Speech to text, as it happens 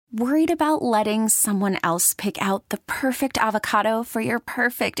Worried about letting someone else pick out the perfect avocado for your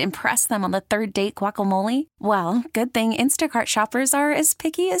perfect impress them on the third date guacamole? Well, good thing Instacart shoppers are as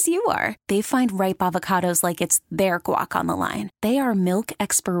picky as you are. They find ripe avocados like it's their guac on the line. They are milk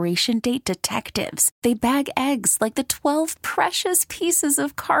expiration date detectives. They bag eggs like the 12 precious pieces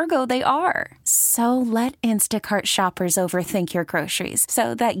of cargo they are. So let Instacart shoppers overthink your groceries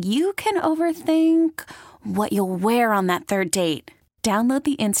so that you can overthink what you'll wear on that third date. Download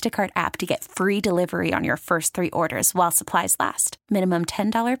the Instacart app to get free delivery on your first 3 orders while supplies last. Minimum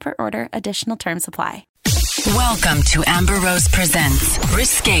 $10 per order. Additional terms apply. Welcome to Amber Rose Presents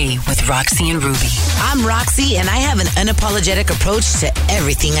Risque with Roxy and Ruby. I'm Roxy, and I have an unapologetic approach to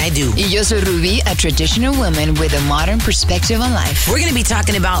everything I do. Y yo soy Ruby, a traditional woman with a modern perspective on life. We're going to be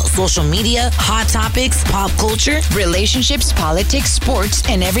talking about social media, hot topics, pop culture, relationships, politics, sports,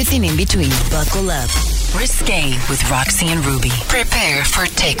 and everything in between. Buckle up. Risque with Roxy and Ruby. Prepare for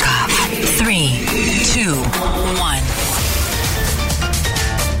takeoff. 3, 2, 1.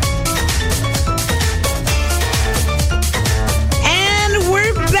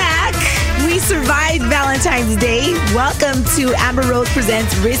 We survived Valentine's Day. Welcome to Amber Rose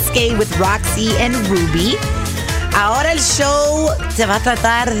Presents Risque with Roxy and Ruby. Ahora el show se va a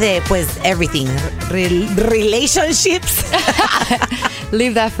tratar de, pues, everything. Relationships.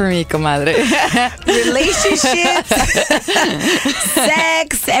 Leave that for me, comadre. Relationships.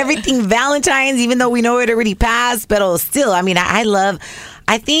 Sex. Everything Valentine's, even though we know it already passed. But still, I mean,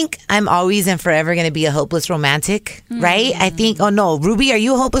 I think I'm always and forever going to be a hopeless romantic, right? I think, oh no, Ruby, are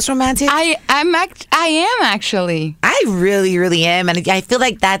you a hopeless romantic? I am actually. I really, really am. And I feel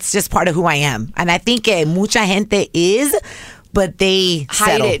like that's just part of who I am. And I think mucha gente is, but they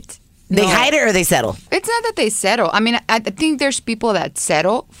hide it. They hide it or they settle? It's not that they settle. I mean, I think there's people that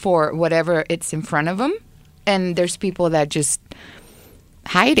settle for whatever it's in front of them. And there's people that just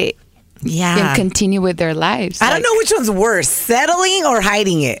hide it. Yeah. And continue with their lives. I don't know which one's worse, settling or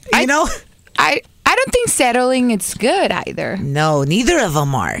hiding it. You know? I don't think settling is good either. No, neither of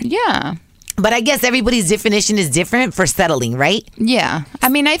them are. Yeah. But I guess everybody's definition is different for settling, right? Yeah. I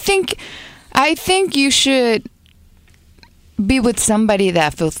mean, I think you should be with somebody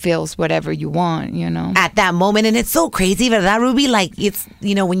that fulfills whatever you want, you know? At that moment. And it's so crazy, ¿verdad, Ruby? Like, it's,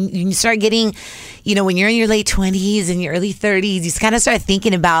 you know, when you start getting, you know, when you're in your late 20s and your early 30s, you kind of start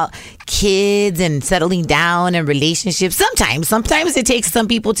thinking about kids and settling down and relationships. Sometimes it takes some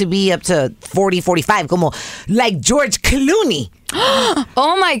people to be up to 40, 45, como like George Clooney.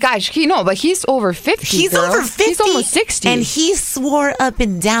 Oh my gosh, but he's over 50. He's girl. over 50. He's almost 60. And he swore up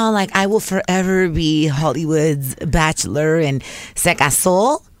and down, like, I will forever be Hollywood's bachelor. And se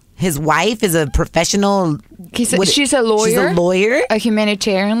casó. His wife is a professional. She's a lawyer. She's a lawyer. A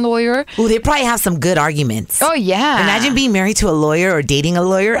humanitarian lawyer. Ooh, they probably have some good arguments. Oh, yeah. Imagine being married to a lawyer or dating a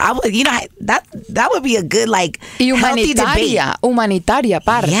lawyer. That would be a good, like, healthy debate. Humanitaria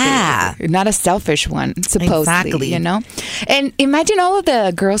parte. Yeah. Not a selfish one, supposedly. Exactly. You know? And imagine all of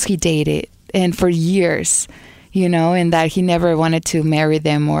the girls he dated and for years. You know, and that he never wanted to marry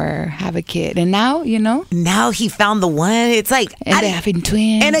them or have a kid. And now, you know? Now he found the one. It's like... And they're having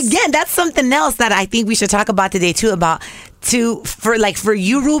twins. And again, that's something else that I think we should talk about today, too, for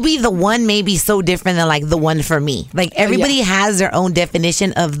you, Ruby, the one may be so different than, like, the one for me. Like, everybody has their own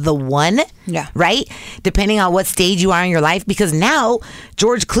definition of the one. Yeah. Right? Depending on what stage you are in your life. Because now,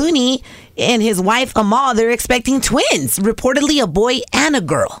 George Clooney and his wife, Amal, they're expecting twins. Reportedly a boy and a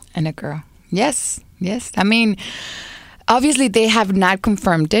girl. And a girl. Yes. I mean, obviously they have not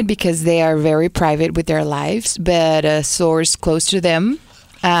confirmed it because they are very private with their lives, but a source close to them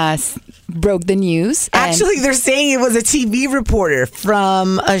broke the news. Actually, they're saying it was a TV reporter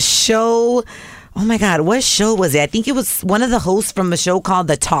from a show. Oh my God, what show was it? I think it was one of the hosts from a show called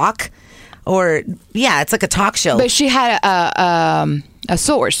The Talk. It's like a talk show. But she had a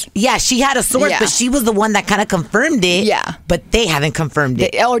source. Yeah, she had a source, but she was the one that kind of confirmed it. Yeah. But they haven't confirmed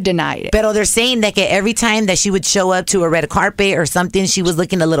it. Or denied it. But they're saying that every time that she would show up to a red carpet or something, she was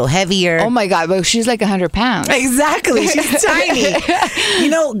looking a little heavier. Oh my God, but she's like 100 pounds. Exactly. She's tiny. You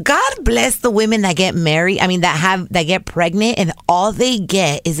know, God bless the women that get married, that get pregnant and all they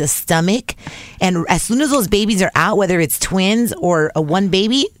get is a stomach. And as soon as those babies are out, whether it's twins or a one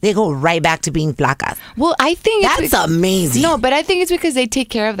baby, they go right back to being flacas. Well, I think that's amazing. No, but I think it's because they take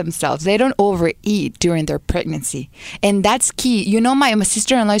care of themselves. They don't overeat during their pregnancy. And that's key. You know, my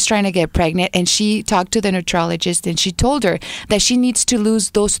sister-in-law is trying to get pregnant and she talked to the nutritionist and she told her that she needs to lose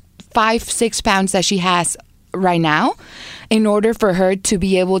those 5-6 pounds that she has right now in order for her to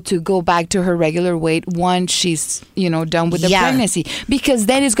be able to go back to her regular weight once she's, done with the pregnancy. Because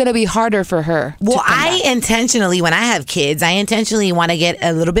then it's going to be harder for her. Well, intentionally, when I have kids, I intentionally want to get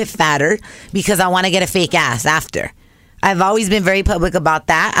a little bit fatter because I want to get a fake ass after. I've always been very public about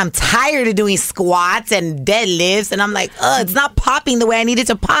that. I'm tired of doing squats and deadlifts, and I'm like, it's not popping the way I need it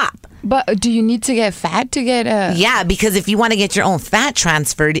to pop. But do you need to get fat to get a... Yeah, because if you want to get your own fat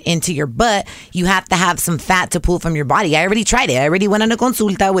transferred into your butt, you have to have some fat to pull from your body. I already tried it. I already went on a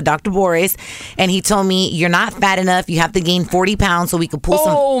consulta with Dr. Boris, and he told me, you're not fat enough. You have to gain 40 pounds so we could pull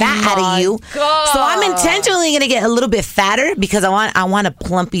some fat out of you. God. So I'm intentionally going to get a little bit fatter because I want a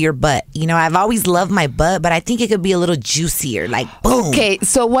plumpier butt. I've always loved my butt, but I think it could be a little juicier. Like, boom. Okay,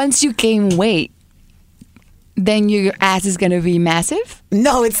 so once you gain weight, then your ass is going to be massive?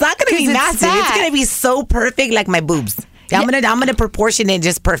 No, it's not going to be massive. Fat. It's going to be so perfect like my boobs. I'm gonna proportion it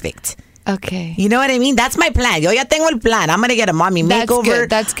just perfect. Okay. You know what I mean? That's my plan. Yo ya tengo el plan. I'm going to get a mommy makeover.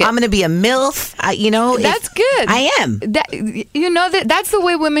 That's good. I'm going to be a MILF. That's good. I am. That's the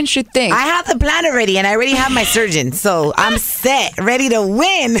way women should think. I have the plan already, and I already have my surgeon. So I'm set, ready to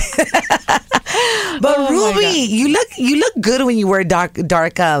win. But Ruby, you look good when you wear dark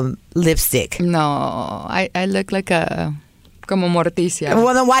lipstick. No, I look like como Morticia.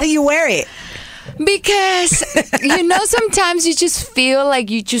 Well, then why do you wear it? Because, sometimes you just feel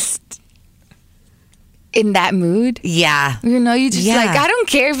like you just in that mood. Yeah. You just like, I don't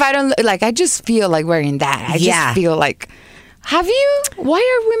care if I don't, like, I just feel like wearing that. I just feel like, have you? Why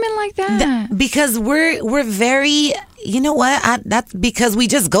are women like that? Because we're very, you know what? That's because we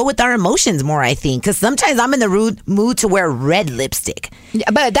just go with our emotions more, I think. Because sometimes I'm in the mood to wear red lipstick. Yeah,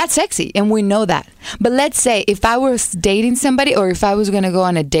 but that's sexy, and we know that. But let's say if I was dating somebody or if I was going to go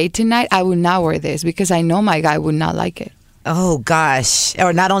on a date tonight, I would not wear this because I know my guy would not like it. Oh, gosh.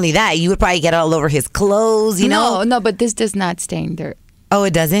 Or not only that, you would probably get all over his clothes, you know? No, but this does not stain dirt. Oh,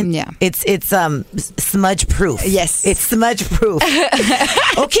 it doesn't? Yeah. It's smudge proof. Yes. It's smudge proof.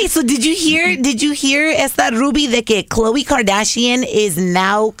 Okay, so did you hear esta Ruby de que Khloe Kardashian is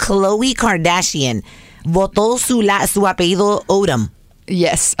now Khloe Kardashian? Votó su apellido Odom.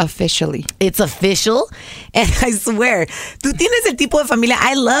 Yes, officially. It's official. And I swear, tú tienes el tipo de familia.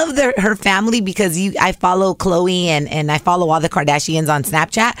 I love her family because I follow Khloe and I follow all the Kardashians on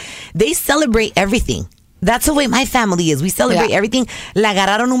Snapchat. They celebrate everything. That's the way my family is. We celebrate everything. Le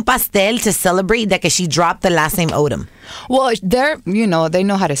agarraron un pastel to celebrate that she dropped the last name Odom. Well, they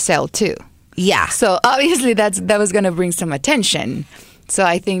know how to sell too. Yeah. So obviously that was going to bring some attention. So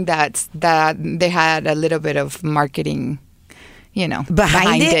I think that they had a little bit of marketing,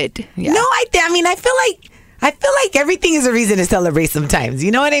 behind it. Yeah. No, I mean, I feel like everything is a reason to celebrate sometimes. You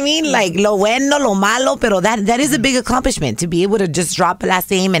know what I mean? Like, lo bueno, lo malo, pero that is a big accomplishment to be able to just drop a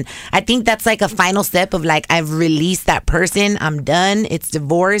last name. And I think that's like a final step of like, I've released that person. I'm done. It's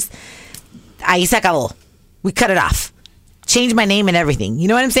divorce. Ahí se acabó. We cut it off. Change my name and everything. You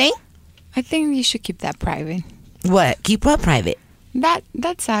know what I'm saying? I think you should keep that private. What? Keep what private? That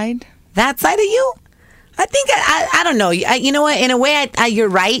side. That side of you? I think, I don't know. You know what? In a way, you're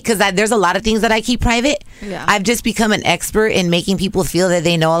right, because there's a lot of things that I keep private. Yeah. I've just become an expert in making people feel that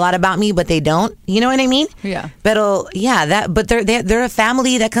they know a lot about me, but they don't. You know what I mean? Yeah. But they're a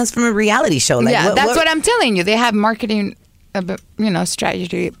family that comes from a reality show. Like, that's what I'm telling you. They have marketing,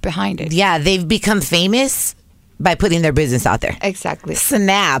 strategy behind it. Yeah, they've become famous by putting their business out there. Exactly.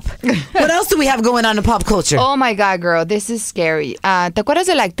 Snap. What else do we have going on in pop culture? Oh my God, girl, this is scary. ¿Te acuerdas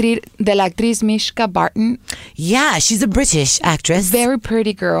de la actriz Mishka Barton? Yeah, she's a British actress. Very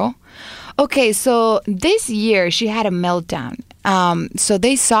pretty girl. Okay, so this year she had a meltdown. So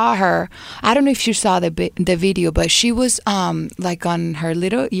they saw her. I don't know if you saw the video, but she was like on her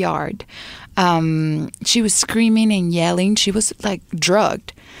little yard. She was screaming and yelling. She was like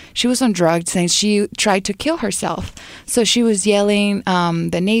drugged. She was on drugs and she tried to kill herself. So she was yelling,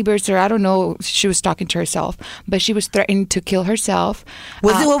 the neighbors, or I don't know, she was talking to herself, but she was threatening to kill herself.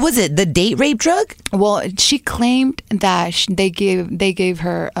 What was it? The date rape drug? Well, she claimed that they gave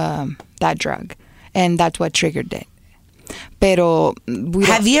her that drug, and that's what triggered it. Pero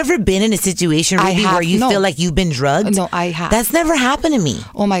have you ever been in a situation, Ruby, where you feel like you've been drugged? No, I have. That's never happened to me.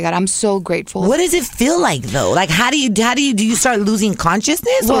 Oh my God, I'm so grateful. What does it feel like though? Like do you start losing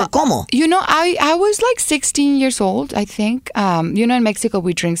consciousness or como? I was like 16 years old, I think. In Mexico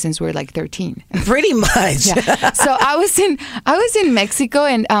we drink since we're like 13. Pretty much. Yeah. So I was in Mexico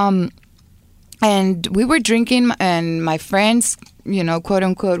and we were drinking and my friends, quote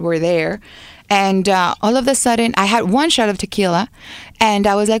unquote, were there. And all of a sudden, I had one shot of tequila, and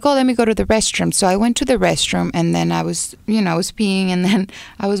I was like, "Oh, let me go to the restroom." So I went to the restroom, and then I was peeing, and then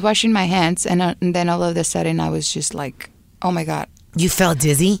I was washing my hands, and then all of a sudden, I was just like, "Oh my God!" You felt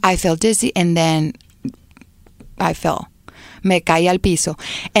dizzy? I felt dizzy, and then I fell. Me caí al piso.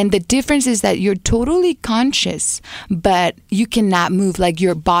 And the difference is that you're totally conscious, but you cannot move. Like,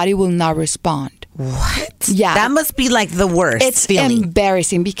 your body will not respond. What? Yeah. That must be like the worst It's feeling.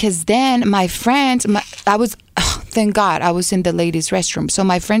 embarrassing because then my friends, thank God, I was in the ladies' restroom. So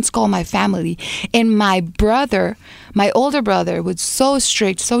my friends called my family, and my older brother was so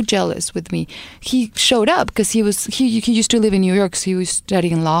strict, so jealous with me. He showed up because he used to live in New York, so he was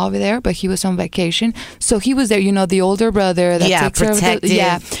studying law over there, but he was on vacation. So he was there, the older brother that takes care of protective.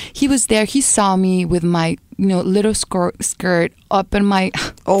 Yeah, he was there. He saw me with my little skirt up in my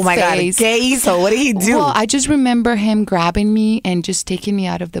Oh my face. God. ¿Qué hizo? What did he do? Well, I just remember him grabbing me and just taking me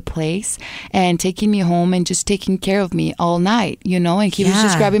out of the place and taking me home and just taking care of me all night, and he was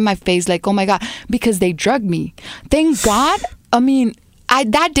just Yeah. grabbing my face like, oh my God, because they drugged me. Thank God. I mean,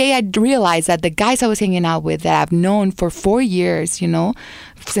 that day I realized that the guys I was hanging out with that I've known for 4 years,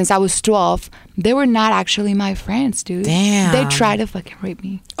 since I was 12, they were not actually my friends, dude. Damn. They tried to fucking rape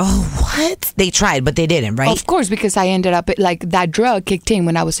me. Oh, what? They tried, but they didn't, right? Of course, because I ended up like that drug kicked in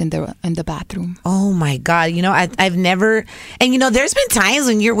when I was in the bathroom. Oh my God! I've never, and there's been times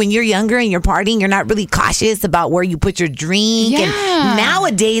when you're younger and you're partying, you're not really cautious about where you put your drink. Yeah. And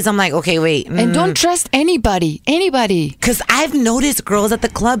nowadays, I'm like, okay, wait, And don't trust anybody. because I've noticed girls at the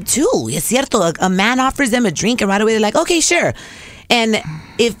club too. Es cierto, a man offers them a drink, and right away they're like, okay, sure. And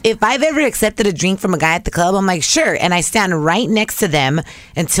if I've ever accepted a drink from a guy at the club, I'm like, sure. And I stand right next to them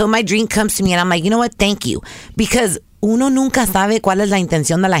until my drink comes to me. And I'm like, you know what? Thank you. Because uno nunca sabe cuál es la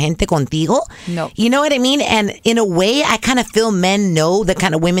intención de la gente contigo. No. You know what I mean? And in a way, I kind of feel men know the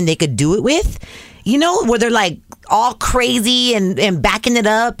kind of women they could do it with. Where they're like all crazy and backing it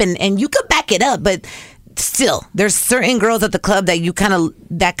up. And you could back it up, but still, there's certain girls at the club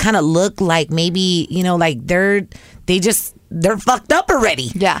that kind of look like maybe, like they're fucked up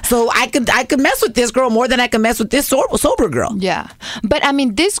already. Yeah. So I could mess with this girl more than I can mess with this sober girl. Yeah. But I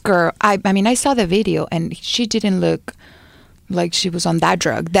mean, this girl, I saw the video and she didn't look like she was on that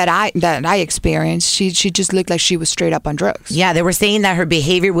drug that I experienced. She just looked like she was straight up on drugs. Yeah, they were saying that her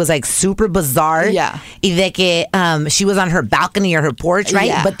behavior was like super bizarre. Yeah. Y de que she was on her balcony or her porch, right?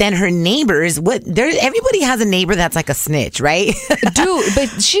 Yeah. But then her neighbors, everybody has a neighbor that's like a snitch, right? Dude,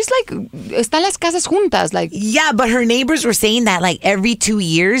 but she's like, están las casas juntas, like. Yeah, but her neighbors were saying that like every 2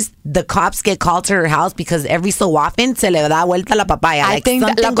 years the cops get called to her house because every so often se le da vuelta la papaya. I Like think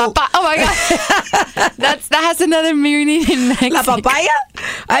that something oh my God. that has another meaning in Mexico. La papaya?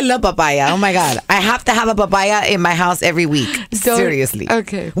 I love papaya. Oh my God. I have to have a papaya in my house every week. Seriously.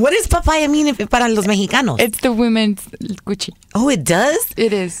 Okay. What does papaya mean para los mexicanos? It's the women's Gucci. Oh, it does?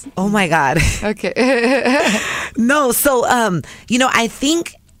 It is. Oh my God. Okay. No, so, I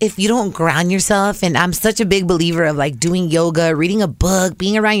think if you don't ground yourself, and I'm such a big believer of like doing yoga, reading a book,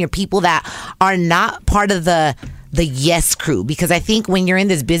 being around your people that are not part of the yes crew, because I think when you're in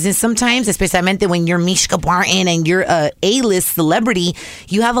this business sometimes, especially when you're Mishka Barton and you're a A-list celebrity,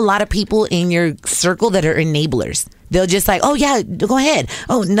 you have a lot of people in your circle that are enablers. They'll just like, oh yeah, go ahead.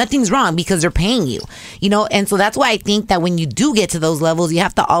 Oh, nothing's wrong because they're paying you, and so that's why I think that when you do get to those levels, you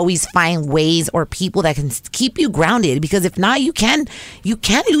have to always find ways or people that can keep you grounded, because if not, you can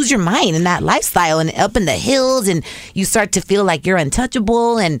lose your mind in that lifestyle and up in the hills, and you start to feel like you're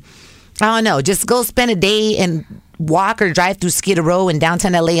untouchable. And I don't know, just go spend a day and walk or drive through Skid Row in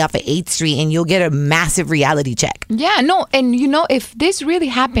downtown LA off of 8th Street and you'll get a massive reality check. Yeah, no, and if this really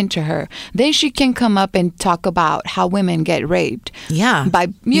happened to her, then she can come up and talk about how women get raped. Yeah. By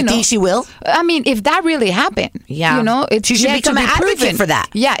you think she will? I mean, if that really happened, yeah, it's she should yet become to an be advocate proven. for that.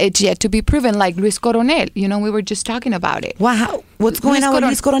 Yeah, it's yet to be proven. Like Luis Coronel, we were just talking about it. Wow, what's going on with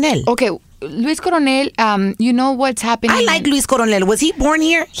Luis Coronel? Okay, Luis Coronel, you know what's happening? I like Luis Coronel. Was he born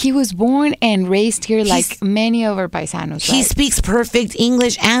here? He was born and raised here, like many of our paisanos. He speaks perfect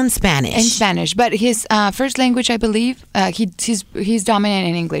English and Spanish. And Spanish, but his first language, I believe, he's dominant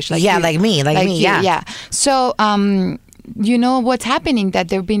in English. Like me, yeah. Yeah. So, you know what's happening? That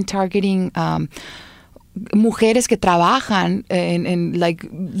they've been targeting mujeres que trabajan and like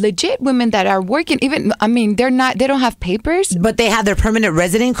legit women that are working. Even, I mean, they don't have papers, but they have their permanent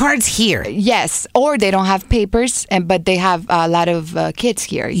resident cards here. Yes, or they don't have papers, but they have a lot of kids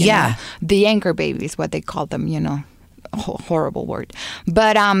here. You know? The anchor babies, what they call them. Horrible word.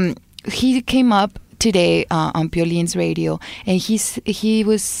 But he came up today on Piolin's radio, and he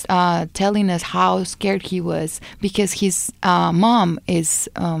was telling us how scared he was because his mom is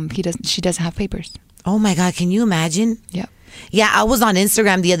she doesn't have papers. Oh my God, can you imagine? Yeah. Yeah, I was on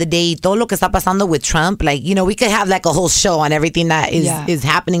Instagram the other day. Todo lo que está pasando with Trump. Like, you know, we could have like a whole show on everything that is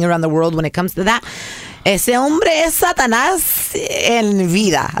happening around the world when it comes to that. Ese hombre es Satanás en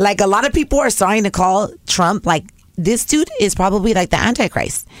vida. Like, a lot of people are starting to call Trump, like, this dude is probably like the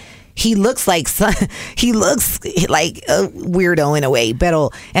Antichrist. He looks like a weirdo in a way.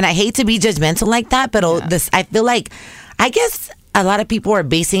 And I hate to be judgmental like that, but I feel like, I guess a lot of people are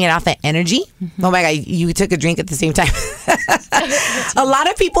basing it off of energy. Mm-hmm. Oh my God, you took a drink at the same time. A lot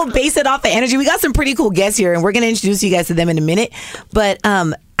of people base it off of energy. We got some pretty cool guests here, and we're going to introduce you guys to them in a minute. But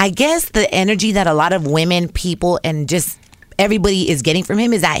I guess the energy that a lot of women, people, and just everybody is getting from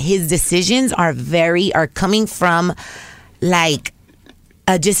him is that his decisions are coming from like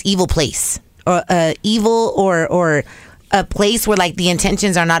a just evil place, or evil or a place where like the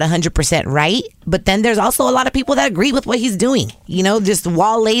intentions are not 100% right. But then there's also a lot of people that agree with what he's doing. You know, just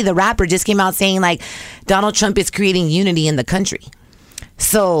Wale, the rapper, just came out saying like Donald Trump is creating unity in the country.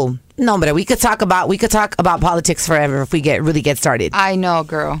 So no, but we could talk about politics forever if we really get started. I know,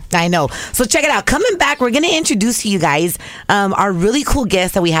 girl. I know. So check it out. Coming back, we're going to introduce to you guys our really cool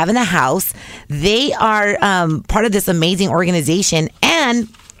guests that we have in the house. They are part of this amazing organization, and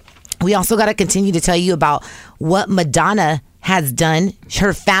we also got to continue to tell you about what Madonna has done.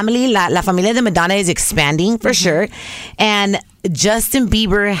 Her family, La Familia de Madonna, is expanding for sure. And Justin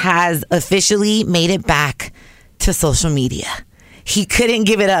Bieber has officially made it back to social media. He couldn't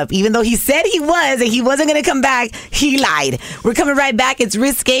give it up. Even though he said he was and he wasn't going to come back, he lied. We're coming right back. It's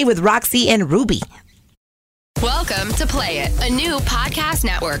Risque with Roxy and Ruby. Welcome to Play It, a new podcast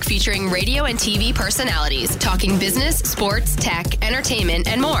network featuring radio and TV personalities talking business, sports, tech, entertainment,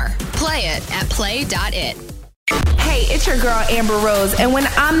 and more. Play it at play.it. Hey, it's your girl Amber Rose, and when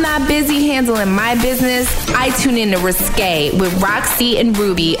I'm not busy handling my business, I tune in to Risque with Roxy and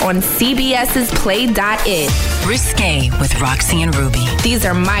Ruby on CBS's Play.it. Risque with Roxy and Ruby. These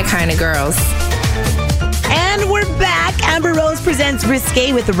are my kind of girls. And we're back. Amber Rose presents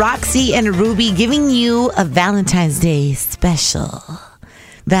Risque with Roxy and Ruby, giving you a Valentine's Day special.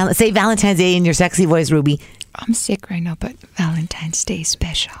 Say Valentine's Day in your sexy voice, Ruby. I'm sick right now, but Valentine's Day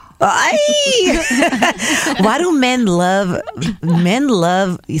special. Why do men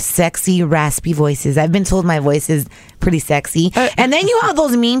love sexy, raspy voices? I've been told my voice is pretty sexy. And then you have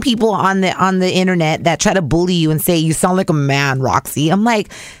those mean people on the internet that try to bully you and say you sound like a man, Roxy. I'm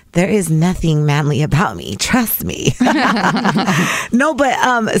like, there is nothing manly about me. Trust me. No,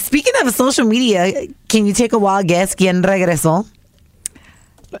 but speaking of social media, can you take a wild guess? ¿Quién regresó?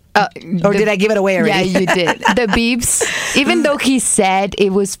 Or did I give it away already? Yeah, you did. The Biebs, even though he said it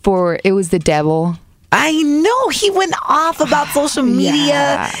was the devil. I know he went off about social media,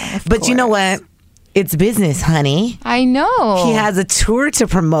 yeah, but course. You know what? It's business, honey. I know. He has a tour to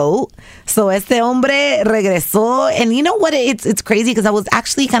promote. So este hombre regresó. And you know what? It's crazy because I was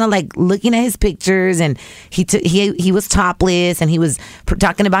actually kind of like looking at his pictures, and he was topless, and he was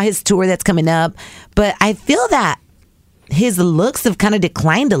talking about his tour that's coming up. But I feel that his looks have kind of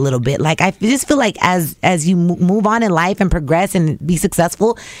declined a little bit. Like, I just feel like as you move on in life and progress and be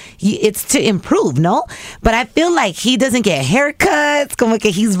successful, it's to improve, no? But I feel like he doesn't get haircuts. Como que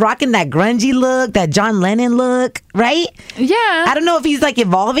he's rocking that grungy look, that John Lennon look, right? Yeah. I don't know if he's like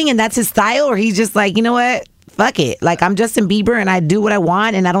evolving and that's his style, or he's just like, you know what? Fuck it. Like, I'm Justin Bieber and I do what I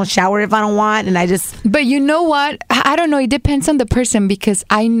want, and I don't shower if I don't want, and I just... But you know what? I don't know. It depends on the person, because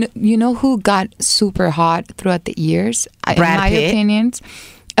you know who got super hot throughout the years? Brad in my Pitt? opinions,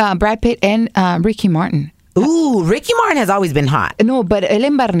 Brad Pitt and Ricky Martin. Ooh, Ricky Martin has always been hot. No, but él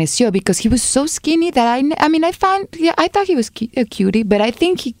embarneció because he was so skinny that I thought he was a cutie, but I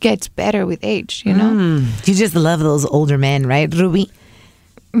think he gets better with age, you know? You just love those older men, right, Ruby?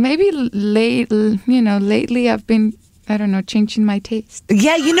 Maybe lately I've been, I don't know, changing my taste.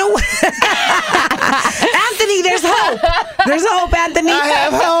 Yeah, you know what? Anthony, there's hope. There's hope, Anthony. I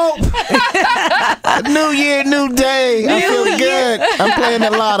have hope. New year, new day. I feel good. I'm playing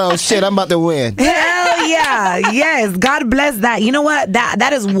the lotto. Shit, I'm about to win. Hell yeah. Yes. God bless that. You know what?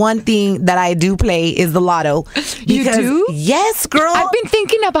 That is one thing that I do play is the lotto. You do? Yes, girl. I've been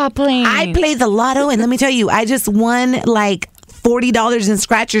thinking about playing. I play the lotto, and let me tell you, I just won like $40 in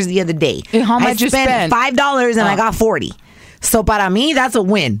scratchers the other day. And how much you spent? $5 and I got $40. So para mí, that's a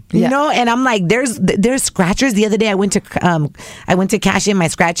win, you know. And I'm like, there's scratchers. The other day, I went to cash in my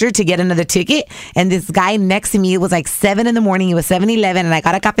scratcher to get another ticket, and this guy next to me, it was like 7 a.m. It was 7-Eleven, and I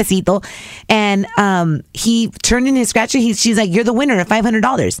got a cafecito, and he turned in his scratcher. She's like, "You're the winner of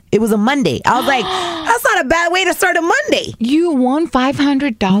 $500." It was a Monday. I was like, that's not a bad way to start a Monday. You won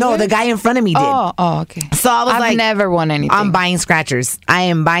 $500? No, the guy in front of me did. Oh, okay. So I was I've never won anything. I'm buying scratchers. I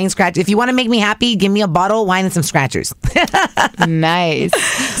am buying scratchers. If you want to make me happy, give me a bottle of wine and some scratchers. Nice.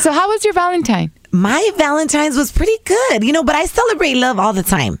 So how was your Valentine? My Valentine's was pretty good, you know, but I celebrate love all the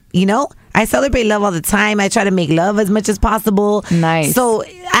time, you know? I celebrate love all the time. I try to make love as much as possible. Nice. So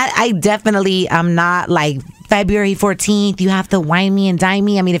I definitely, I'm not like February 14th, you have to wine me and dine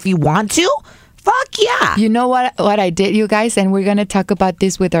me. I mean, if you want to, fuck yeah. You know what I did, you guys? And we're going to talk about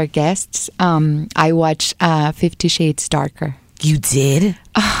this with our guests. I watched 50 Shades Darker. You did?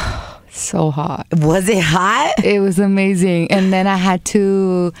 So hot. Was it hot? It was amazing. And then I had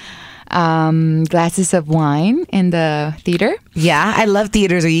 2 glasses of wine in the theater. Yeah, I love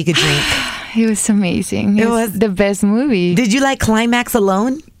theaters where you could drink. It was amazing. It was the best movie. Did you like climax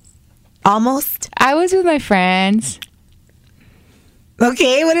alone? Almost? I was with my friends.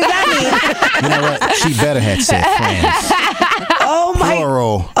 Okay, what does that mean? You know what? She better have said friends. Oh my.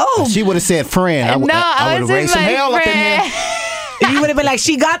 Plural. Oh. If she would have said friend, I would have raised some hell up in here. You would have been like,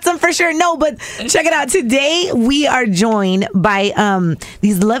 she got some for sure. No, but check it out. Today, we are joined by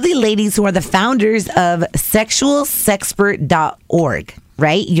these lovely ladies who are the founders of sexualsexpert.org,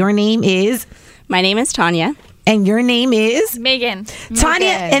 right? Your name is? My name is Tanya. And your name is? Megan. Tanya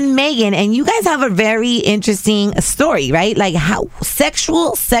and Megan. And you guys have a very interesting story, right? Like how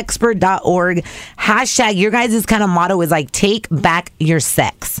sexualsexpert.org # your guys' kind of motto is like, take back your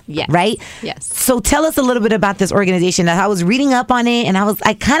sex. Yes. Right? Yes. So tell us a little bit about this organization. I was reading up on it and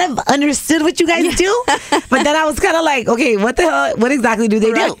I kind of understood what you guys do. But then I was kind of like, okay, what the hell? What exactly do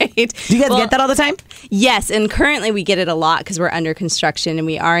they do? Do you guys get that all the time? Yes. And currently we get it a lot because we're under construction and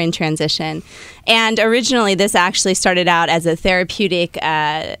we are in transition. And originally, this actually started out as a therapeutic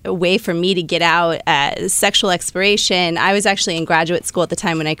way for me to get out sexual exploration. I was actually in graduate school at the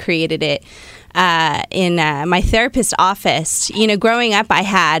time when I created it in my therapist's office. You know, growing up, I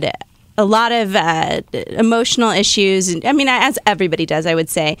had a lot of emotional issues. I mean, as everybody does, I would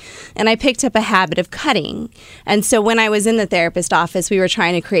say. And I picked up a habit of cutting. And so when I was in the therapist office, we were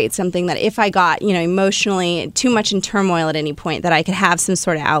trying to create something that if I got, you know, emotionally too much in turmoil at any point, that I could have some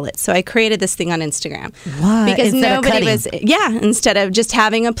sort of outlet. So I created this thing on Instagram. What? Because instead nobody was, instead of just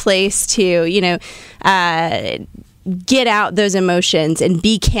having a place to, you know, get out those emotions and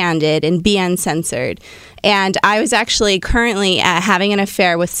be candid and be uncensored. And I was actually currently having an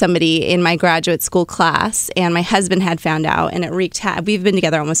affair with somebody in my graduate school class, and my husband had found out, and it wreaked we've been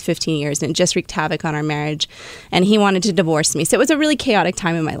together almost 15 years, and it just wreaked havoc on our marriage, and he wanted to divorce me. So it was a really chaotic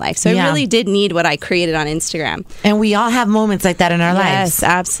time in my life. So I really did need what I created on Instagram. And we all have moments like that in our lives. Yes,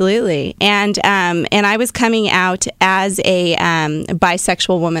 absolutely. And I was coming out as a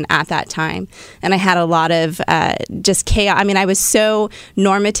bisexual woman at that time, and I had a lot of just chaos. I mean, I was so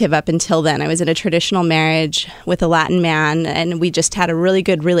normative up until then. I was in a traditional marriage with a Latin man, and we just had a really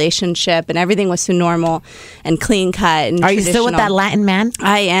good relationship, and everything was so normal and clean cut. And are you still with that Latin man?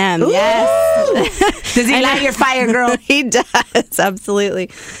 I am. Ooh. Yes. Does he light your fire, girl? He does, absolutely.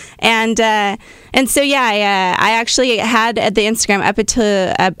 And so, I actually had at the Instagram up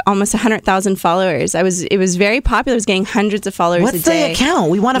to almost 100,000 followers. It was very popular. I was getting hundreds of followers What's a day. the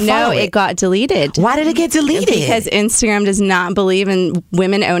account? We want to follow it. No, it got deleted. Why did it get deleted? Because Instagram does not believe in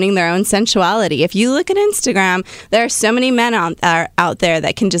women owning their own sensuality. If you look at Instagram, there are so many men out there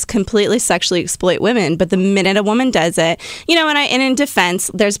that can just completely sexually exploit women. But the minute a woman does it, you know, and in defense,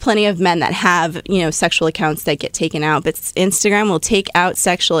 there's plenty of men that have, you know, sexual accounts that get taken out. But Instagram will take out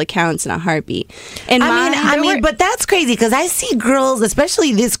sexual accounts in a heartbeat. And I mean, but that's crazy because I see girls,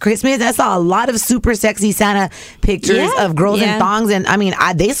 especially this Christmas, I saw a lot of super sexy Santa pictures of girls in thongs, and I mean,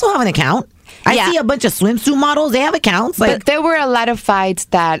 they still have an account. I see a bunch of swimsuit models. They have accounts. But there were a lot of fights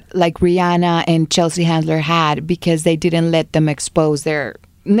that like Rihanna and Chelsea Handler had because they didn't let them expose their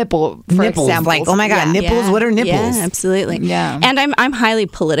nipples, like, oh my god, nipples. What are nipples? Yeah, absolutely. Yeah. And I'm highly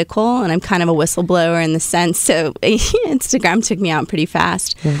political, and I'm kind of a whistleblower in the sense. So Instagram took me out pretty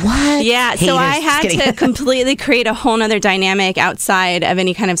fast. What? Yeah. Haters. So I had to completely create a whole nother dynamic outside of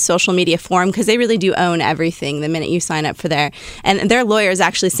any kind of social media forum because they really do own everything the minute you sign up for there. And their lawyers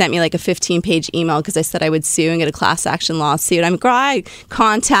actually sent me like a 15-page email because I said I would sue and get a class action lawsuit. I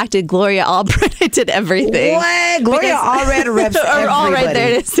contacted Gloria Allred. I did everything. What? Gloria Allred reps everybody. All right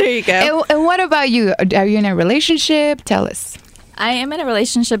there. There you go. And what about you? Are you in a relationship? Tell us. I am in a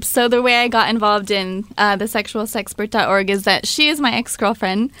relationship. So the way I got involved in the sexualsexpert.org is that she is my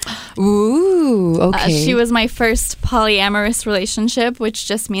ex-girlfriend. Ooh, okay. She was my first polyamorous relationship, which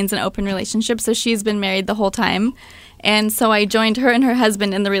just means an open relationship. So she's been married the whole time. And so I joined her and her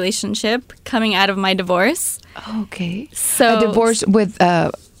husband in the relationship coming out of my divorce. Okay. So a divorce with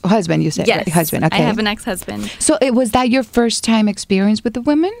husband, you said? Yes. Right? Husband, okay. I have an ex-husband. So was that your first time experience with the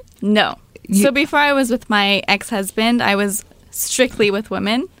women? No. So before I was with my ex-husband, I was strictly with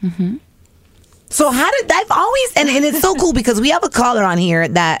women. Mm-hmm. So how did I've always and it's so cool because we have a caller on here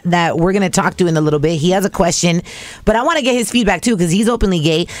that we're gonna talk to in a little bit. He has a question, but I want to get his feedback too because he's openly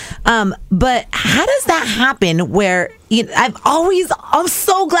gay. But how does that happen? Where I'm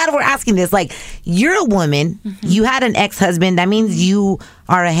so glad we're asking this. Like, you're a woman, you had an ex-husband. That means you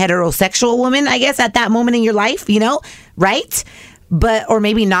are a heterosexual woman, I guess, at that moment in your life. Right? But or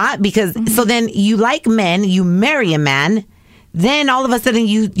maybe not because so then you like men, you marry a man. Then all of a sudden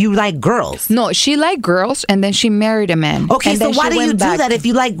you like girls. No, she liked girls and then she married a man. Okay, so why do you do that if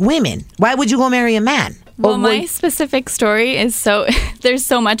you like women? Why would you go marry a man? Well, my specific story is there's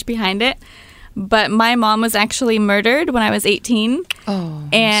so much behind it. But my mom was actually murdered when I was 18. Oh,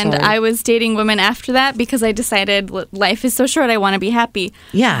 and I was dating women after that because I decided life is so short, I want to be happy.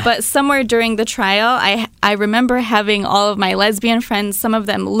 Yeah. But somewhere during the trial, I remember having all of my lesbian friends, some of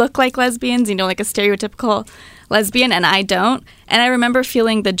them look like lesbians, like a stereotypical lesbian, and I don't. And I remember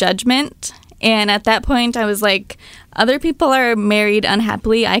feeling the judgment. And at that point, I was like, other people are married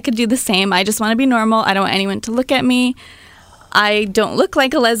unhappily. I could do the same. I just want to be normal. I don't want anyone to look at me. I don't look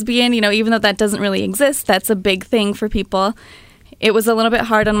like a lesbian, even though that doesn't really exist. That's a big thing for people. It was a little bit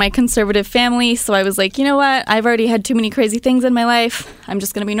hard on my conservative family, so I was like, you know what? I've already had too many crazy things in my life. I'm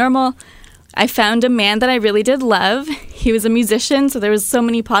just going to be normal. I found a man that I really did love. He was a musician, so there was so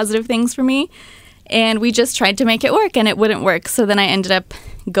many positive things for me. And we just tried to make it work, and it wouldn't work. So then I ended up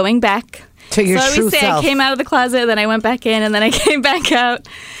going back. To your true self. I came out of the closet, then I went back in, and then I came back out.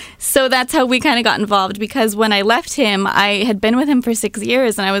 So that's how we kind of got involved, because when I left him, I had been with him for 6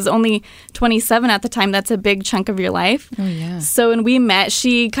 years, and I was only 27 at the time. That's a big chunk of your life. Oh, yeah. So when we met,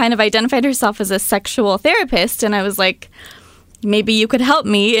 she kind of identified herself as a sexual therapist, and I was like, maybe you could help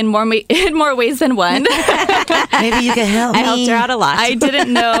me in more ways than one. Maybe you could help me. I helped her out a lot. I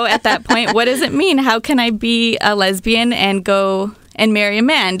didn't know at that point, what does it mean? How can I be a lesbian and go and marry a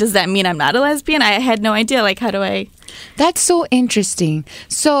man? Does that mean I'm not a lesbian? I had no idea. Like, how do I... That's so interesting.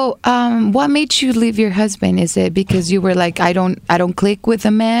 So, what made you leave your husband? Is it because you were like, I don't click with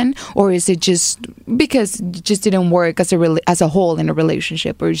a man, or is it just because it just didn't work as a whole in a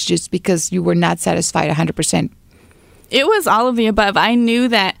relationship, or it's just because you were not satisfied 100%? It was all of the above. I knew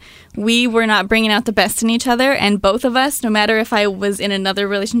that we were not bringing out the best in each other, and both of us, no matter if I was in another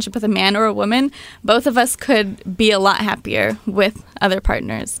relationship with a man or a woman, both of us could be a lot happier with other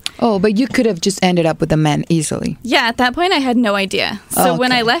partners. Oh, but you could have just ended up with a man easily. Yeah, at that point I had no idea. So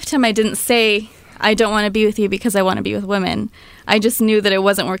when I left him, I didn't say, I don't want to be with you because I want to be with women. I just knew that it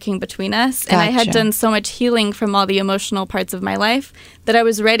wasn't working between us. Gotcha. And I had done so much healing from all the emotional parts of my life that I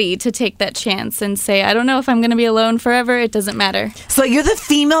was ready to take that chance and say, I don't know if I'm going to be alone forever. It doesn't matter. So you're the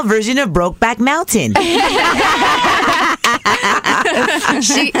female version of Brokeback Mountain.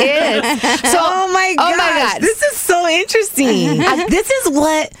 She is. So, oh my gosh. This is so interesting. This is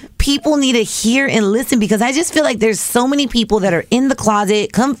what people need to hear and listen, because I just feel like there's so many people that are in the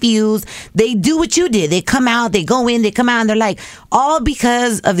closet, confused. They do what you did. They come out, they go in, they come out, and they're like, all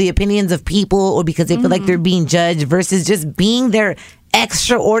because of the opinions of people or because they feel like they're being judged versus just being their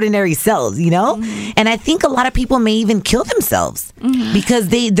extraordinary selves, And I think a lot of people may even kill themselves because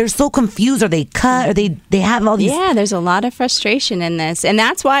they're so confused, or they cut, or they have all these... Yeah, there's a lot of frustration in this. And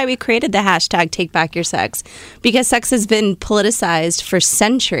that's why we created the hashtag Take Back Your Sex, because sex has been politicized for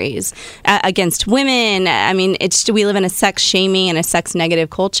centuries against women. I mean, we live in a sex shaming and a sex negative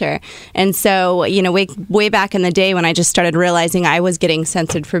culture. And so, way back in the day when I just started realizing I was getting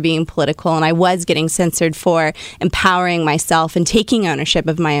censored for being political, and I was getting censored for empowering myself and taking ownership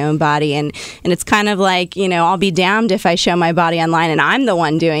of my own body, and it's kind of like, I'll be damned if I show my body online and I'm the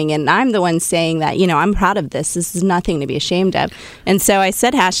one doing it, and I'm the one saying that, I'm proud of this is nothing to be ashamed of. And so I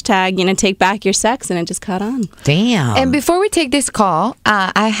said hashtag, Take Back Your Sex, and it just caught on. Damn. And before we take this call,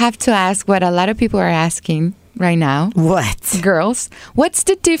 I have to ask what a lot of people are asking. right now. What? Girls, what's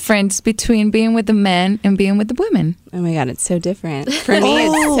the difference between being with the men and being with the women? Oh my God, it's so different. For me,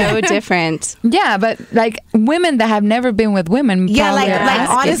 it's so different. Yeah, but like women that have never been with women. Yeah, like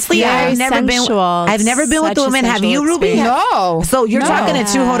honestly, I've never been with a woman. Have you, Ruby? No. So you're talking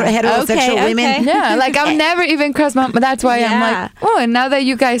to two heterosexual women. Yeah, like I've never even crossed my. That's why I'm like, oh, and now that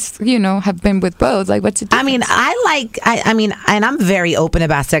you guys, have been with both, like, what's the difference? I mean, and I'm very open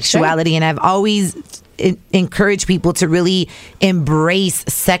about sexuality, and I've always encourage people to really embrace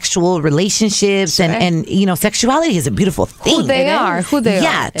sexual relationships and sexuality is a beautiful thing. Who they are.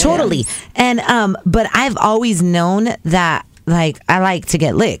 Yeah, totally. And but I've always known that like I like to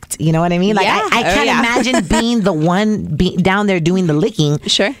get licked. You know what I mean? Like I can't imagine being the one down there doing the licking.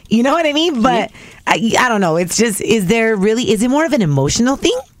 Sure. You know what I mean? But I don't know. It's just is it more of an emotional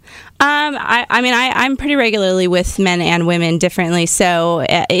thing? I'm pretty regularly with men and women differently. So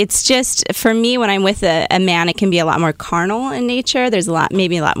it's just, for me, when I'm with a man, it can be a lot more carnal in nature. There's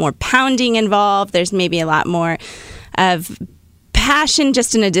maybe a lot more pounding involved. There's maybe a lot more of passion,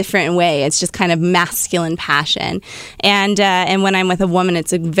 just in a different way. It's just kind of masculine passion. And when I'm with a woman,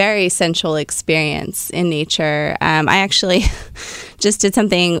 it's a very sensual experience in nature. I actually just did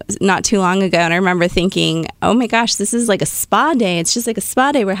something not too long ago, and I remember thinking, oh my gosh, this is like a spa day. It's just like a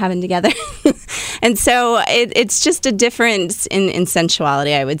spa day we're having together. And so it's just a difference in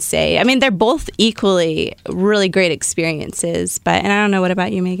sensuality, I would say. I mean, they're both equally really great experiences, and I don't know, what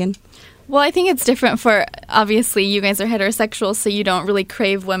about you, Megan? Well, I think it's different for, obviously, you guys are heterosexual, so you don't really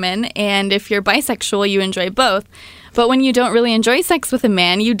crave women. And if you're bisexual, you enjoy both. But when you don't really enjoy sex with a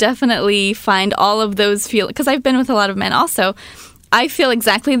man, you definitely find all of those because I've been with a lot of men also. I feel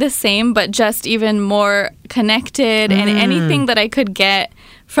exactly the same, but just even more connected. And anything that I could get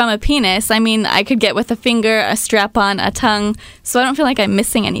from a penis, I mean, I could get with a finger, a strap-on, a tongue. So I don't feel like I'm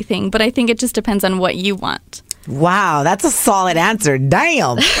missing anything. But I think it just depends on what you want. Wow, that's a solid answer.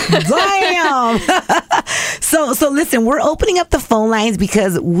 Damn. So listen, we're opening up the phone lines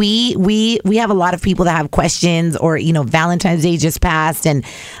because we have a lot of people that have questions, or Valentine's Day just passed, and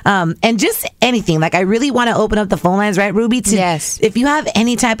just anything. Like, I really want to open up the phone lines, right, Ruby? Yes. If you have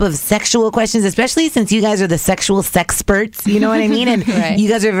any type of sexual questions, especially since you guys are the sexual sexperts, you know what I mean? And right. You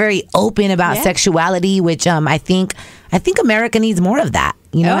guys are very open about sexuality, which I think America needs more of that.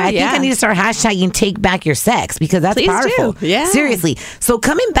 Think I need to start hashtagging Take Back Your Sex, because that's powerful. Do. Yeah. Seriously. So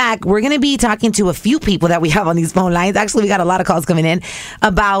coming back, we're going to be talking to a few people that we have on these phone lines. Actually, we got a lot of calls coming in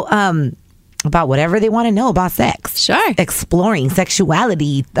about whatever they want to know about sex. Sure. Exploring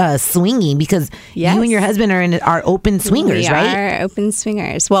sexuality, swinging, because you and your husband are open swingers, right? We are open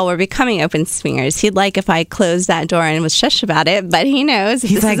swingers. Well, we're becoming open swingers. He'd like if I closed that door and was shush about it, but he knows.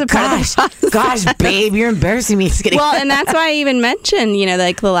 He's like, gosh, babe, you're embarrassing me. Just kidding. Well, and that's why I even mentioned,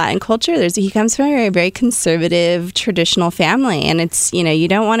 like the Latin culture. He comes from a very, very conservative, traditional family, and it's, you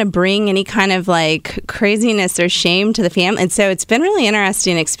don't want to bring any kind of like craziness or shame to the family. And so it's been really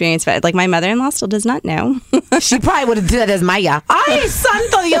interesting experience. But like my mother-in-law still does not know. She probably would have did that as Maya. Ay,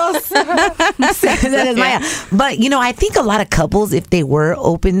 santo Dios. That is Maya. But I think a lot of couples, if they were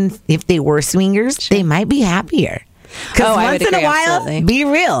swingers, they might be happier. Because once in a while, absolutely. Be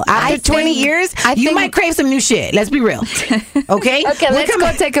real. After 20 years, you might crave some new shit. Let's be real. Okay? Okay, let's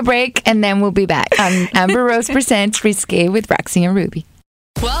go take a break, and then we'll be back on Amber Rose Presents Risque with Roxy and Ruby.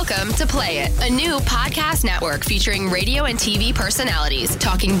 Welcome to Play It, a new podcast network featuring radio and TV personalities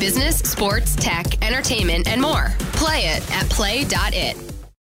talking business, sports, tech, entertainment, and more. Play it at play.it.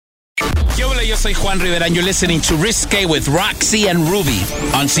 Yo soy Juan Rivera, and you're listening to Risque with Roxy and Ruby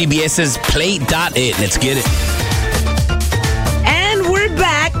on CBS's Play.it. Let's get it. And we're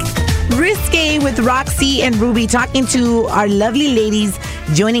back. Risque with Roxy and Ruby, talking to our lovely ladies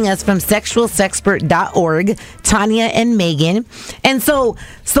joining us from sexualsexpert.org, Tanya and Megan. And so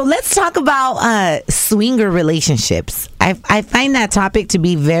let's talk about swinger relationships. I find that topic to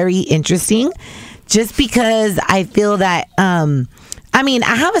be very interesting, just because I feel that I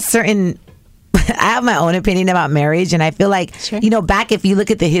have my own opinion about marriage, and I feel like, back, if you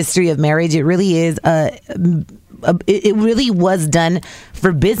look at the history of marriage, it really is it really was done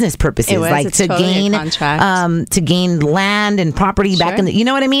for business purposes, to gain land and property back in the, you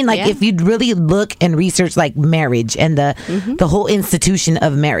know what I mean? Like, if you'd really look and research like marriage and the whole institution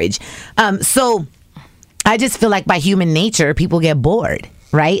of marriage. So I just feel like by human nature, people get bored.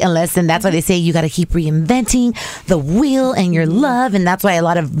 Right? And that's why they say you got to keep reinventing the wheel and your love. And that's why a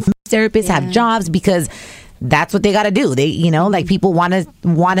lot of therapists have jobs, because that's what they got to do. They, like, people want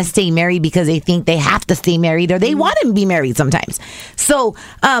to stay married because they think they have to stay married, or they want to be married sometimes. So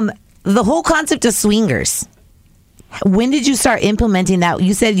the whole concept of swingers, when did you start implementing that?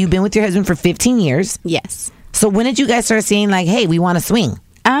 You said you've been with your husband for 15 years. Yes. So when did you guys start saying like, hey, we want to swing?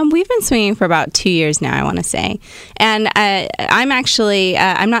 We've been swinging for about 2 years now, I want to say. And I'm actually,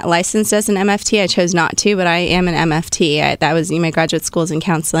 I'm not licensed as an MFT. I chose not to, but I am an MFT. That was my graduate school is in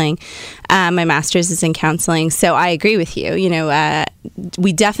counseling. My master's is in counseling. So I agree with you.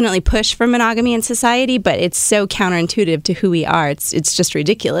 We definitely push for monogamy in society, but it's so counterintuitive to who we are. It's just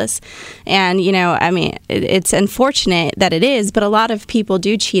ridiculous. And, it's unfortunate that it is, but a lot of people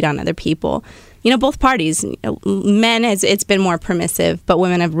do cheat on other people. Both parties. Men, it's been more permissive, but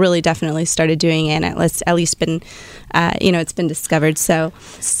women have really definitely started doing it, and at least been, it's been discovered. So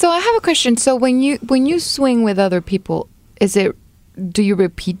I have a question. So when you swing with other people, do you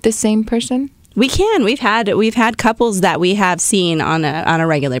repeat the same person? We can. We've had couples that we have seen on a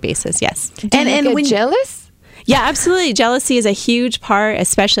regular basis. Yes. Do you get jealous? Yeah, absolutely. Jealousy is a huge part,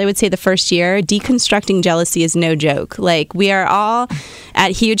 especially I would say the first year. Deconstructing jealousy is no joke. Like, we are all at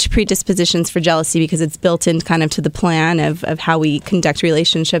huge predispositions for jealousy because it's built in kind of to the plan of how we conduct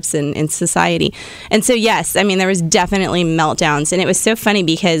relationships in society. And so, yes, there was definitely meltdowns. And it was so funny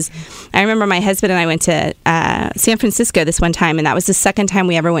because I remember my husband and I went to San Francisco this one time, and that was the second time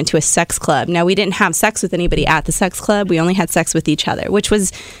we ever went to a sex club. Now, we didn't have sex with anybody at the sex club. We only had sex with each other, which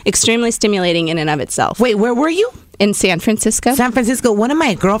was extremely stimulating in and of itself. Wait, where were you? In San Francisco. San Francisco. One of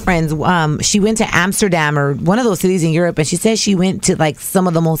my girlfriends, she went to Amsterdam or one of those cities in Europe, and she says she went to like some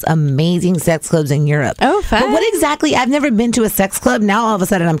of the most amazing sex clubs in Europe. Oh, fun. But what exactly? I've never been to a sex club. Now all of a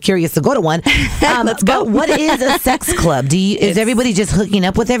sudden I'm curious to go to one. Let's go. But what is a sex club? Is everybody just hooking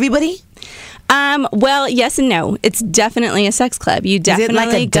up with everybody? Well, yes and no. It's definitely a sex club. You definitely is it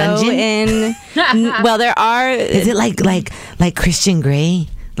like a dungeon? Go in. Well, there are. Is it like Christian Grey?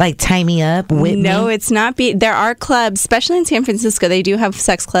 Like Tie Me Up, Whitney? No, it's not. There are clubs, especially in San Francisco. They do have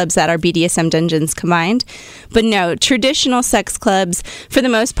sex clubs that are BDSM dungeons combined. But no, traditional sex clubs, for the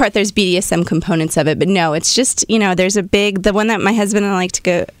most part, there's BDSM components of it. But no, it's just, there's the one that my husband and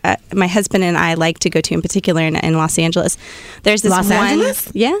I like to go to in particular in Los Angeles. There's this Los Angeles?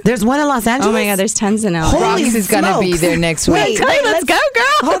 Yeah. There's one in Los Angeles? Oh my God, there's tons in LA. Rox is going to be there next week. Let's go, girl.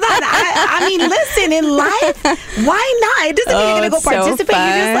 Hold on. Listen, in life, why not? It doesn't mean you're going to go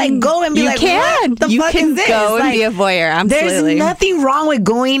participate. You just go and be what the fuck is this? You can go and be a voyeur, absolutely. There's nothing wrong with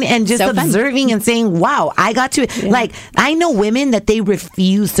going and just observing and saying, wow, I got to. Yeah. Like, I know women that they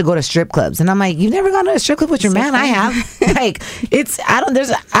refuse to go to strip clubs. And I'm like, you've never gone to a strip club with your man? I have. Like, I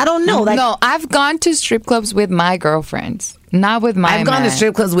don't know. Like, no, I've gone to strip clubs with my girlfriends. Not with my I've gone to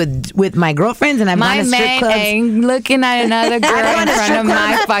strip clubs with my girlfriends, and I've gone to strip clubs. My man ain't looking at another girl in front of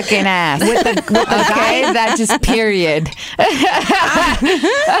my fucking ass. With the guy? That just period. I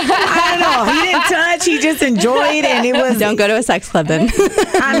don't know. He didn't touch. He just enjoyed, and it was. Don't go to a sex club then.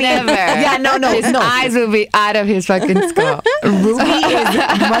 Never. Yeah, no. His eyes will be out of his fucking skull. Ruby is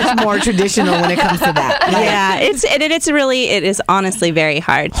much more traditional when it comes to that. Like, yeah, it is honestly very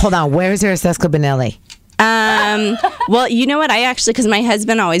hard. Hold on. Where is there a sex club in LA? Well, you know what? Because my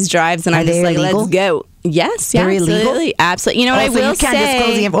husband always drives, and I'm just like, illegal? let's go. Yes, They're absolutely. Illegal? Absolutely. You know what I will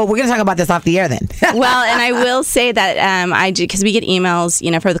say? We're going to talk about this off the air then. Well, and I will say that I do, because we get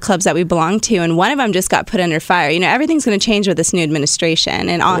emails, for the clubs that we belong to, and one of them just got put under fire. Everything's going to change with this new administration,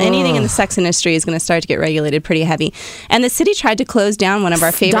 and anything in the sex industry is going to start to get regulated pretty heavy. And the city tried to close down one of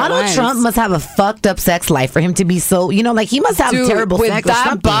our favorite Donald ones. Trump must have a fucked up sex life for him to be so, he must have terrible with sex. With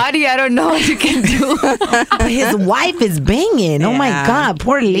that body, I don't know what you can do. But his wife is banging. Yeah. Oh my God,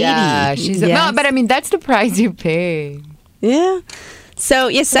 poor lady. Yeah, no, but that's the price you pay. Yeah. So,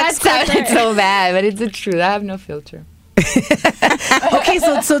 yes, sex clubs sounded so bad, but it's the truth. I have no filter. Okay,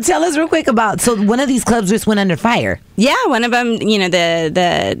 so tell us real quick about, one of these clubs just went under fire. Yeah, one of them,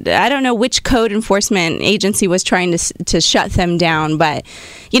 the I don't know which code enforcement agency was trying to shut them down, but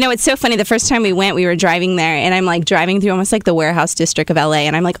it's so funny. The first time we went, we were driving there, and I'm like driving through almost like the warehouse district of LA,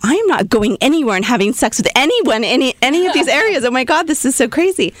 and I'm like, I am not going anywhere and having sex with anyone in any of these areas. Oh my God, this is so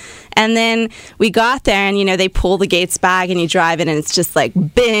crazy. And then we got there, and they pull the gates back, and you drive in, and it's just like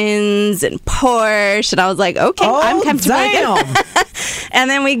Benz and Porsche, and I was like, okay, I'm comfortable. And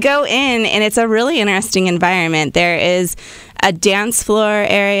then we go in, and it's a really interesting environment. There is a dance floor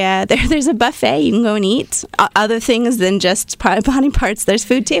area. There's a buffet. You can go and eat other things than just body parts. There's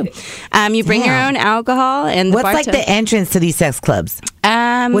food too. You bring your own alcohol. And what's like the entrance to these sex clubs?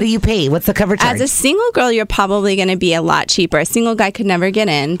 What do you pay? What's the cover charge? As a single girl, you're probably going to be a lot cheaper. A single guy could never get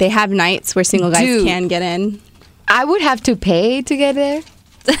in. They have nights where single guys can get in. I would have to pay to get there.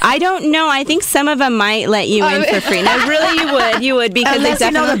 I don't know. I think some of them might let you in for free. No, really, you would because unless they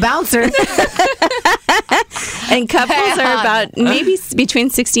definitely the bouncer. And couples are about maybe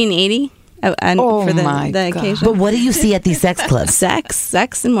between 60 and 80 for the occasion. But what do you see at these sex clubs?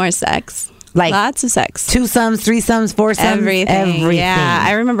 Sex and more sex. Like lots of sex. Twosomes, threesomes, foursomes, everything. Yeah,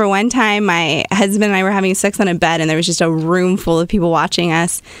 I remember one time my husband and I were having sex on a bed, and there was just a room full of people watching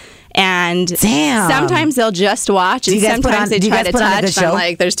us. And sometimes they'll just watch, and sometimes they try to touch. And I'm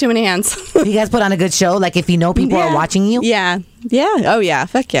like, there's too many hands. Do you guys put on a good show? Like if you know people are watching you? Yeah. Oh yeah.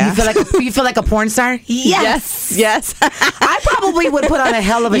 Fuck yeah. You feel like a porn star? Yes. I probably would put on a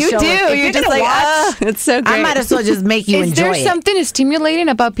hell of a show. You do. You're just like, it's so great. I might as well just make you enjoy it. Is there something stimulating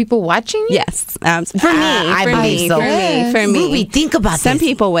about people watching you? Yes. For me. Ruby, think about this. Some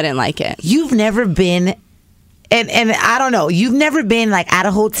people wouldn't like it. You've never been... And I don't know, you've never been like at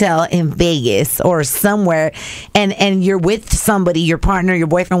a hotel in Vegas or somewhere and you're with somebody, your partner, your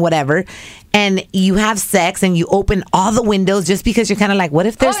boyfriend, whatever, and you have sex and you open all the windows just because you're kind of like, what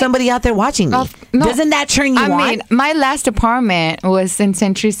if there's somebody out there watching me? No. Doesn't that turn you on? I mean, my last apartment was in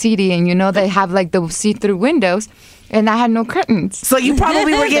Century City, and they have like the see-through windows. And I had no curtains. So you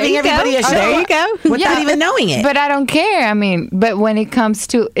probably were giving everybody a show. There you go. Without even knowing it. But I don't care. I mean, but when it comes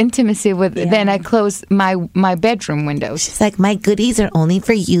to intimacy then I close my bedroom windows. She's like, my goodies are only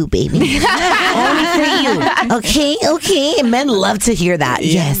for you, baby. Only for you. Okay. And men love to hear that.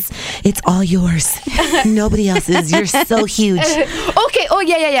 Yeah. Yes. It's all yours. Nobody else's. You're so huge. Okay. Oh,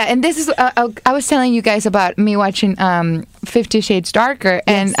 yeah. And this is, I was telling you guys about me watching 50 Shades Darker.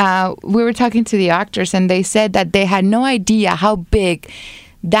 Yes. And we were talking to the actors, and they said that they had no idea how big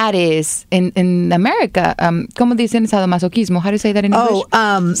that is in America. ¿Cómo dicen sadomasoquismo? How do you say that in English?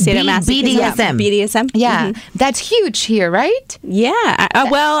 BDSM. Yeah, that's huge here, right? Yeah.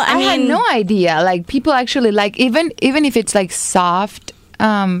 I mean, had no idea. Like people actually like even if it's like soft.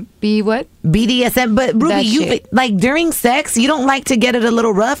 BDSM. But Ruby, you like during sex, you don't like to get it a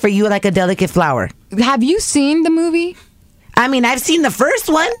little rough, or you like a delicate flower? Have you seen the movie? I mean, I've seen the first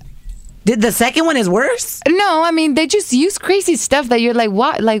one. Did the second one is worse? No, I mean they just use crazy stuff that you're like,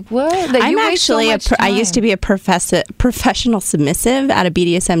 what? Like what? Like, I'm actually I used to be a professional submissive at a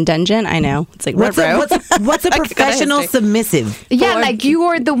BDSM dungeon. I know it's like what's a professional submissive? Yeah, like you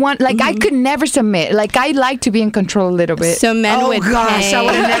were the one. Like I could never submit. Like I like to be in control a little bit. So men would pay. I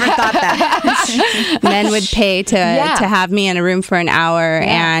would have never thought that. Men would pay to have me in a room for an hour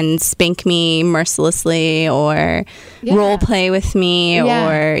and spank me mercilessly, or role play with me,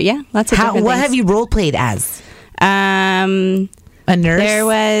 or lots of different things. What have you role played as? A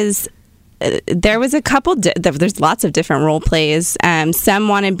nurse. There was a couple. There's lots of different role plays. Some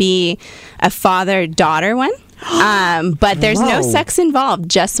want to be a father-daughter one. But there's no sex involved,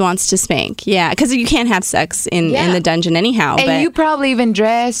 just wants to spank. Yeah, because you can't have sex in the dungeon anyhow. And you probably even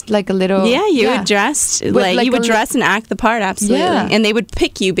dressed like a little... Yeah, you would dress, like you would dress and act the part, absolutely. Yeah. And they would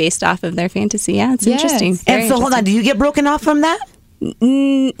pick you based off of their fantasy. Yeah, it's interesting. And so hold on, do you get broken off from that?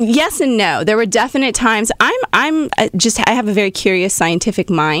 Yes and no. There were definite times. I have a very curious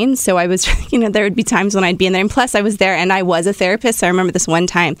scientific mind, so I was, there would be times when I'd be in there, and plus I was there and I was a therapist. So I remember this one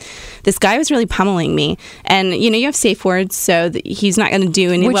time, this guy was really pummeling me, and you have safe words, so he's not going to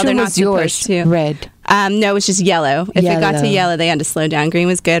do any. Which they're one not was yours? supposed to. Red. No, it was just yellow. If it got to yellow, they had to slow down. Green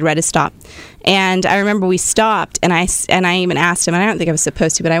was good. Red is stop. And I remember we stopped, and I even asked him, and I don't think I was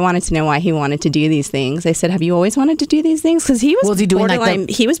supposed to, but I wanted to know why he wanted to do these things. I said, have you always wanted to do these things? Because he was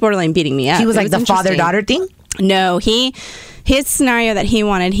he was borderline beating me up. He was like the father-daughter thing? No, his scenario that he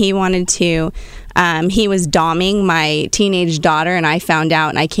wanted to, he was domming my teenage daughter, and I found out,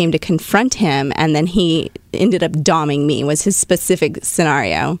 and I came to confront him, and then he ended up domming me, was his specific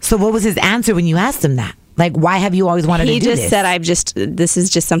scenario. So what was his answer when you asked him that? Like, why have you always wanted to do this? He just said, this is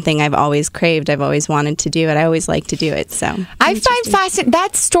just something I've always craved. I've always wanted to do it. I always like to do it. So I find fascinating.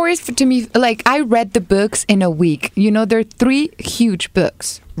 That story is to me, like, I read the books in a week. There are 3 huge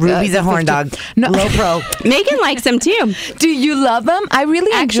books. Ruby's a horn dog. No. Low pro. Megan likes them too. Do you love them? I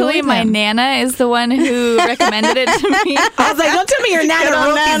really enjoy them. My Nana is the one who recommended it to me. I was like, don't tell me your Nana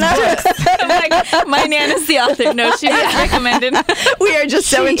wrote these books. I'm like, my Nana's the author. No, she just recommended. We are just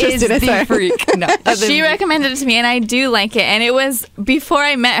so interested in the freak. No, she recommended it to me, and I do like it. And it was before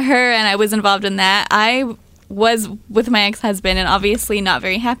I met her, and I was involved in that. I was with my ex-husband, and obviously not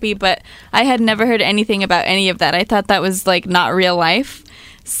very happy, but I had never heard anything about any of that. I thought that was like not real life.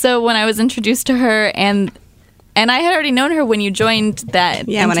 So when I was introduced to her, and I had already known her when you joined that.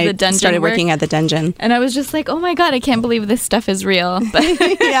 Yeah, when I started working at the dungeon. And I was just like, oh my God, I can't believe this stuff is real. But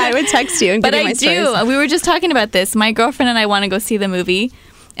yeah, I would text you and give you my stories. We were just talking about this. My girlfriend and I want to go see the movie.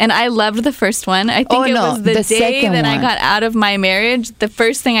 And I loved the first one. I think it was the day second that I one. got out of my marriage. The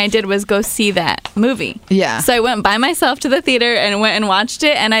first thing I did was go see that movie. Yeah. So I went by myself to the theater and went and watched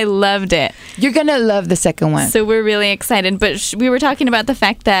it, and I loved it. You're gonna love the second one. So we're really excited. But we were talking about the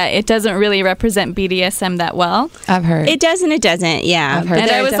fact that it doesn't really represent BDSM that well. I've heard. It does and it doesn't, yeah. I've heard. And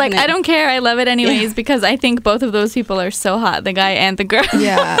There I are was like, I don't care. I love it anyways because I think both of those people are so hot, the guy and the girl.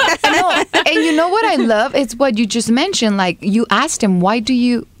 Yeah. No, and you know what I love? It's what you just mentioned. Like, you asked him, why do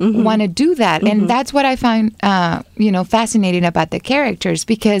you want to do that? And that's what I find, fascinating about the characters,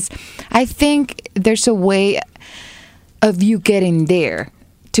 because I think there's a way of you getting there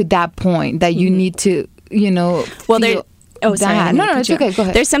to that point that you need to, Well, feel Oh, sorry. that. No, it's okay. Go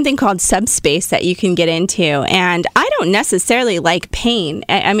ahead. There's something called subspace that you can get into. And I don't necessarily like pain.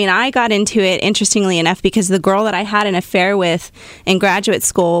 I mean, I got into it, interestingly enough, because the girl that I had an affair with in graduate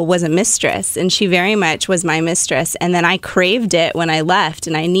school was a mistress. And she very much was my mistress. And then I craved it when I left.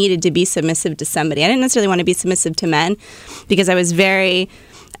 And I needed to be submissive to somebody. I didn't necessarily want to be submissive to men because I was very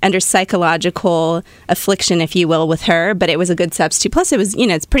under psychological affliction, if you will, with her, but it was a good substitute. Plus, it was,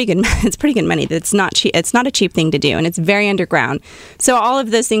 it's pretty good. It's pretty good money. It's not cheap. It's not a cheap thing to do, and it's very underground. So all of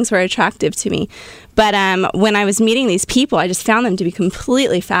those things were attractive to me. But when I was meeting these people, I just found them to be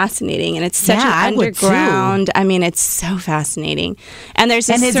completely fascinating, and it's such an underground. I mean, it's so fascinating. And there's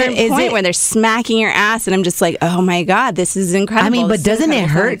a certain point where they're smacking your ass, and I'm just like, oh my god, this is incredible. I mean, but doesn't it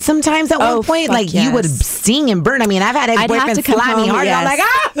hurt sometimes at one point? Like you would sting and burn. I mean, I've had ex-boyfriends slap me hard. I'm like,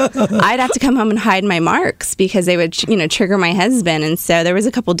 I'd have to come home and hide my marks because they would, trigger my husband. And so there was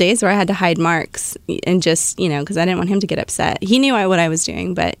a couple days where I had to hide marks and just, because I didn't want him to get upset. He knew what I was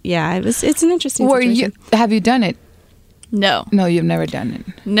doing, but yeah, it's an interesting situation. Have you done it? No. No, you've never done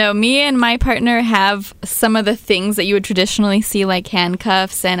it. No, me and my partner have some of the things that you would traditionally see, like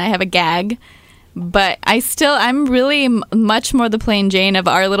handcuffs, and I have a gag. But I'm really much more the plain Jane of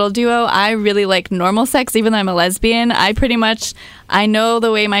our little duo. I really like normal sex, even though I'm a lesbian. I know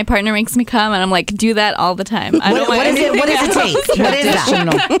the way my partner makes me come, and I'm like, do that all the time. What does it take? What is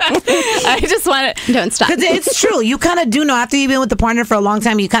that? I just want to... Don't stop. Because it's true. You kind of do know, after you've been with the partner for a long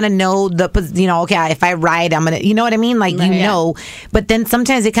time, you kind of know okay, if I ride, I'm going to, you know what I mean? Like, know. But then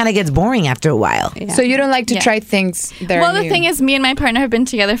sometimes it kind of gets boring after a while. Yeah. So you don't like to try things that are the thing is, me and my partner have been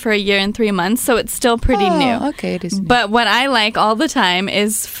together for 1 year and 3 months, so it's still pretty new. Okay, it is new. But what I like all the time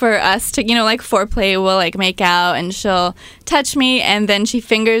is for us to, like foreplay, we'll like make out and she'll touch me and then she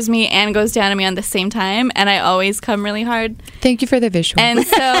fingers me and goes down on me on the same time, and I always come really hard. Thank you for the visual. And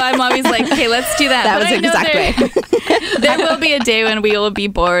so I'm always like, okay, let's do that. That was exactly. There will be a day when we will be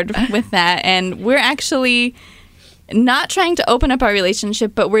bored with that, and we're actually not trying to open up our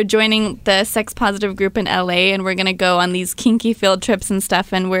relationship, but we're joining the sex positive group in LA, and we're going to go on these kinky field trips and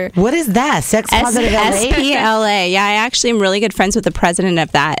stuff. And what is that? Sex positive LA? SPLA. Yeah, I actually am really good friends with the president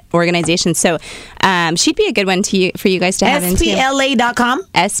of that organization. So she'd be a good one for you guys to have into. SPLA.com?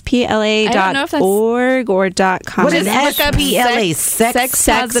 SPLA.org or .com. What is SPLA? Sex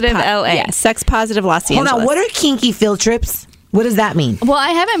positive LA. Yeah, sex positive Los Angeles. Hold on, what are kinky field trips? What does that mean? Well, I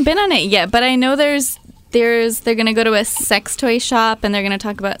haven't been on it yet, but I know they're going to go to a sex toy shop and they're going to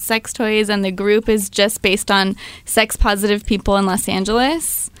talk about sex toys, and the group is just based on sex positive people in Los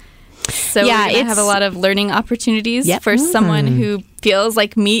Angeles. So we're going to have a lot of learning opportunities for someone who feels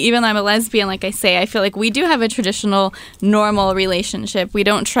like me, even though I'm a lesbian. Like I say, I feel like we do have a traditional normal relationship. We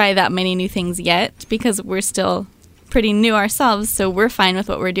don't try that many new things yet because we're still pretty new ourselves, so we're fine with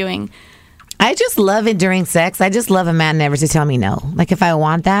what we're doing. I just love it during sex. I just love a man never to tell me no. Like, if I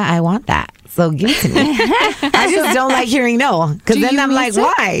want that, I want that. So give it to me. I just don't like hearing no. Because then I'm like,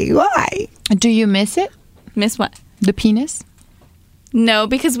 why? Why? Do you miss it? Miss what? The penis? No,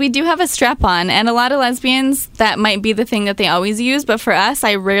 because we do have a strap-on. And a lot of lesbians, that might be the thing that they always use. But for us,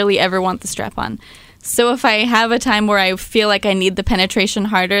 I rarely ever want the strap-on. So if I have a time where I feel like I need the penetration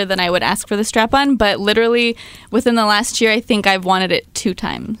harder, then I would ask for the strap-on. But literally, within the last year, I think I've wanted it 2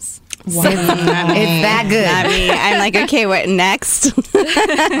 times. Wow. It's that good. Not me. I'm like, okay, what next?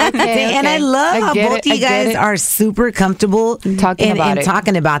 Okay. And I love how both you guys are super comfortable talking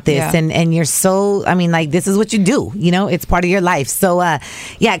about this. Yeah. And you're so, I mean, like, this is what you do. It's part of your life. So,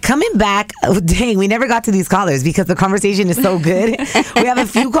 coming back, dang, we never got to these callers because the conversation is so good. We have a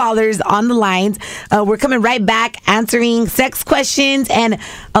few callers on the lines. We're coming right back answering sex questions. And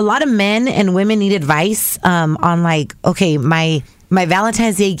a lot of men and women need advice on, like, okay, my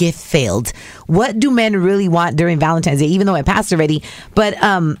Valentine's Day gift failed. What do men really want during Valentine's Day? Even though it passed already. But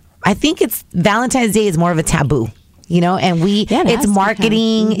I think Valentine's Day is more of a taboo. And it's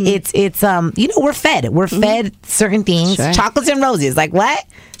marketing. It's we're fed. We're fed certain things. Sure. Chocolates and roses. Like, what?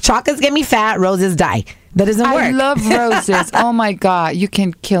 Chocolates get me fat. Roses die. That doesn't work. I love roses. Oh my God, you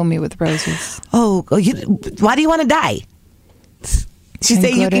can kill me with roses. Oh, why do you want to die? She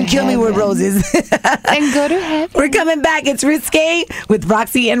said you can kill me with roses. And go to heaven. We're coming back. It's Risque with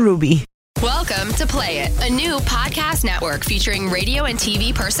Roxy and Ruby. Welcome to Play It, a new podcast network featuring radio and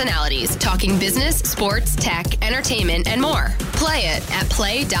TV personalities talking business, sports, tech, entertainment, and more. Play it at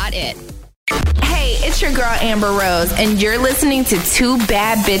play.it. Hey, it's your girl Amber Rose, and you're listening to Two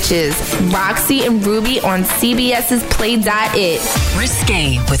Bad Bitches, Roxy and Ruby on CBS's Play.it.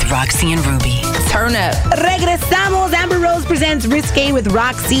 Risque with Roxy and Ruby. Turn up. Regresamos. Amber Rose presents Risque with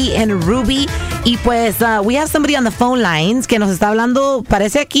Roxy and Ruby. Y pues, we have somebody on the phone lines que nos está hablando,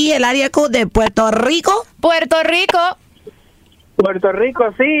 parece aquí el área code de Puerto Rico. Puerto Rico. Puerto Rico,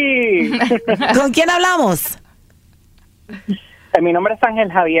 sí. ¿Con quién hablamos? Mi nombre es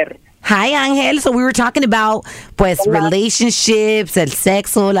Ángel Javier. Hi, Ángel. So we were talking about, pues, relationships, el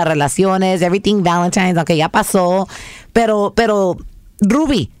sexo, las relaciones, everything Valentine's, aunque ya pasó. Pero,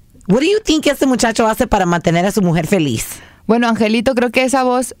 Ruby, what do you think este muchacho hace para mantener a su mujer feliz? Bueno, Angelito, creo que esa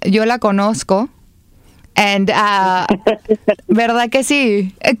voz yo la conozco. And, ¿verdad que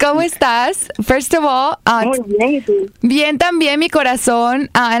sí? ¿Cómo estás? First of all, muy bien, ¿sí? Bien también, mi corazón.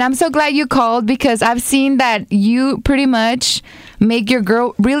 And I'm so glad you called because I've seen that you pretty much make your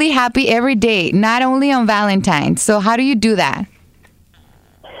girl really happy every day, not only on Valentine's. So how do you do that?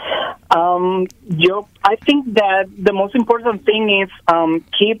 I think that the most important thing is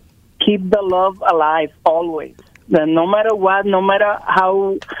keep the love alive always. No matter what, no matter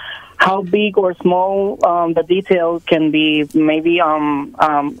how big or small the detail can be, maybe a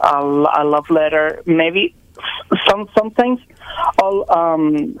love letter, maybe some things,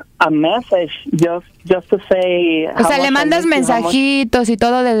 a message just to say. O sea, le mandas mensajitos y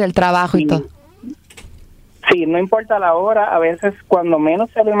todo desde el trabajo y todo. Sí, no importa la hora, a veces cuando menos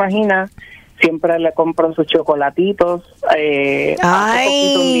se lo imagina, siempre le compro sus chocolatitos.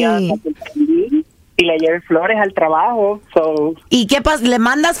 Ay. Y le llevé flores al trabajo. So. ¿Y qué pasa? ¿Le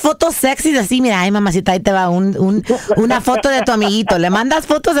mandas fotos sexys así? Mira, ay, mamacita, ahí te va una foto de tu amiguito. ¿Le mandas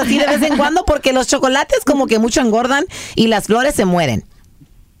fotos así de vez en cuando? Porque los chocolates como que mucho engordan y las flores se mueren.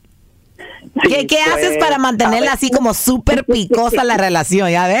 Sí, ¿Qué haces para mantenerla así como súper picosa la relación?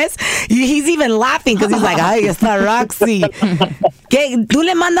 ¿Ya ves? He's even laughing because he's like, ay, está Roxy. ¿Tú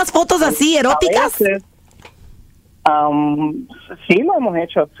le mandas fotos así eróticas? Sí, lo hemos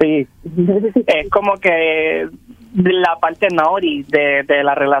hecho, sí. Es como que la parte naughty de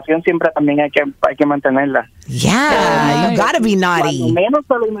la relación siempre también hay que mantenerla. Yeah, you gotta be naughty. Cuando menos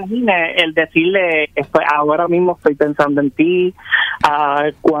se lo imagine, el decirle, ahora mismo estoy pensando en ti,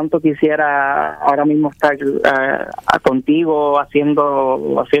 cuánto quisiera ahora mismo estar contigo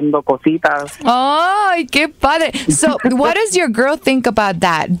haciendo cositas. ¡Ay, qué padre! So, what does your girl think about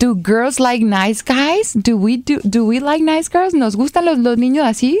that? Do girls like nice guys? Do we like nice girls? ¿Nos gustan los niños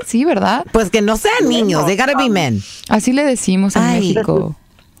así? Sí, ¿verdad? Pues que no sean niños, they gotta be men. Así le decimos en México.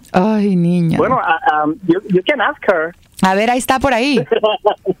 Ay, niña. Bueno, you can ask her. A ver, ahí está por ahí.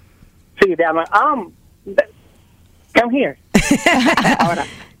 Sí, come here. Ahora.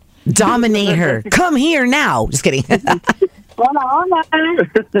 Dominate her. Come here now. Just kidding. Hola.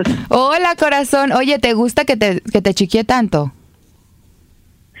 Hola, corazón. Oye, ¿te gusta que te chiquee tanto?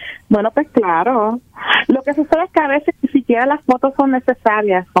 Bueno, pues claro. Lo que sucede es que a veces ni siquiera las fotos son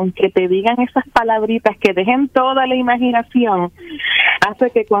necesarias, aunque te digan esas palabritas que dejen toda la imaginación,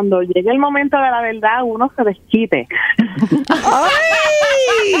 hace que cuando llegue el momento de la verdad uno se desquite.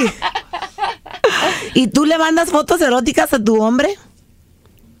 ¡Ay! ¿Y tú le mandas fotos eróticas a tu hombre?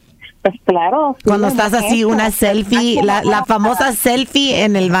 Pues claro. Sí, cuando estás así, una selfie, la famosa selfie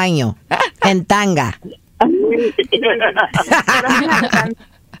en el baño, en tanga.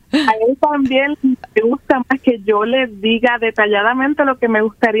 A él también me gusta más que yo le diga detalladamente lo que me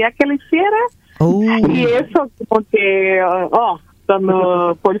gustaría que le hiciera. Y eso como que,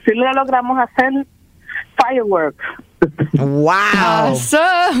 cuando por fin le logramos hacer fireworks. ¡Wow!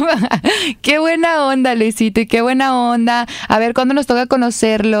 Awesome. ¡Qué buena onda, Luisito! Y qué buena onda. A ver, ¿cuándo nos toca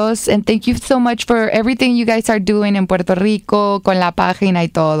conocerlos? And thank you so much for everything you guys are doing en Puerto Rico, con la página y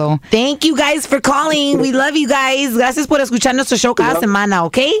todo. Thank you guys for calling. We love you guys. Gracias por escuchar nuestro show cada semana,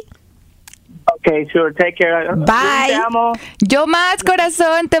 ¿ok? Okay, sure. Take care. Bye. Te amo. Yo más,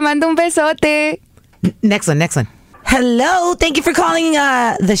 corazón. Te mando un besote. Next one. Hello. Thank you for calling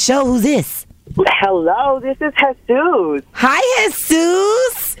the show. Who's this? Hello, this is Jesus. Hi,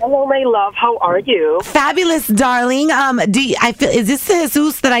 Jesus. Hello, my love. How are you? Fabulous, darling. Is this the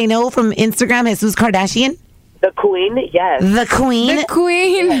Jesus that I know from Instagram, Jesus Kardashian? The queen, yes. The queen. The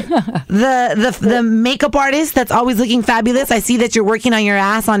queen. the makeup artist that's always looking fabulous. I see that you're working on your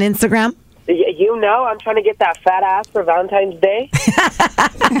ass on Instagram. You know, I'm trying to get that fat ass for Valentine's Day.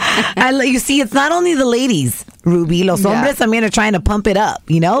 You see, it's not only the ladies, Ruby. Los hombres también are trying to pump it up,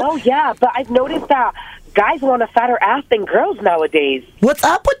 you know? Oh, yeah, but I've noticed that guys want a fatter ass than girls nowadays. What's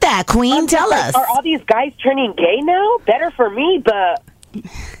up with that, Queen? Tell us. Are all these guys turning gay now? Better for me, but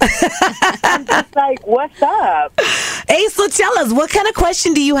I'm just like, what's up? Hey, so tell us, what kind of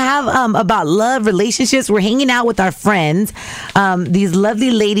question do you have about love, relationships? We're hanging out with our friends, these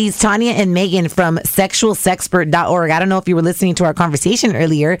lovely ladies, Tanya and Megan from sexualsexpert.org. I don't know if you were listening to our conversation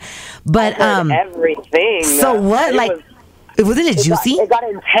earlier, but everything. So what? Wasn't it juicy? It got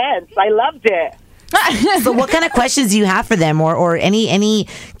intense. I loved it. So what kind of questions do you have for them, or any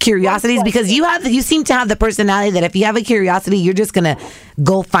curiosities? Because you seem to have the personality that if you have a curiosity, you're just gonna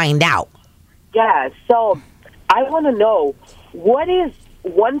go find out. Yeah, so I want to know, what is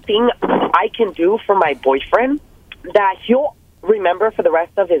one thing I can do for my boyfriend that he'll remember for the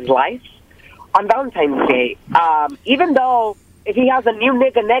rest of his life on Valentine's Day? Even though if he has a new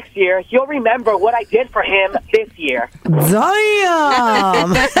nigga next year, he'll remember what I did for him this year.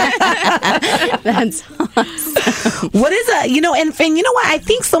 Damn! That's awesome. What is and you know what? I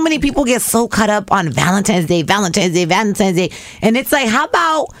think so many people get so caught up on Valentine's Day, and it's like, how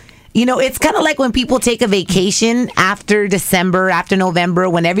about, it's kind of like when people take a vacation after December, after November,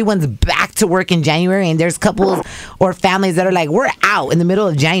 when everyone's back to work in January, and there's couples or families that are like, we're out in the middle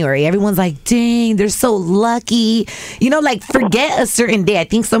of January. Everyone's like, dang, they're so lucky. Forget a certain day. I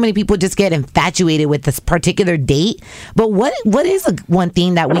think so many people just get infatuated with this particular date. But what is one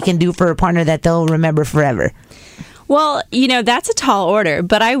thing that we can do for a partner that they'll remember forever? Well, that's a tall order,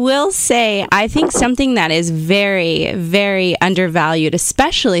 but I will say I think something that is very, very undervalued,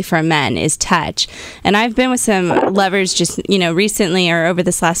 especially for men, is touch. And I've been with some lovers just, recently or over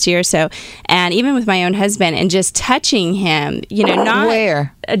this last year or so, and even with my own husband, and just touching him, not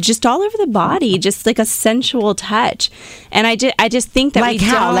where, just all over the body, just like a sensual touch. And I just think that like we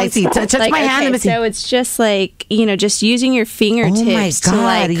how? don't, like, see, touch my hand. Let me see. So it's just like, just using your fingertips to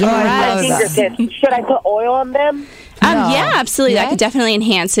like caress. Should I put oil on them? Yeah, absolutely. That could definitely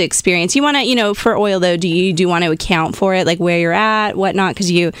enhance the experience. You want to, for oil though, do you want to account for it, like where you're at, whatnot?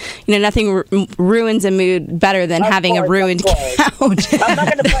 Because nothing ruins a mood better than having a ruined couch. I'm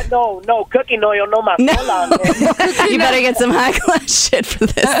not gonna put no cooking oil, no masala on there. You better get some high class shit for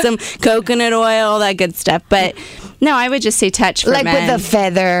this, some coconut oil, all that good stuff. But no, I would just say touch for like men. with the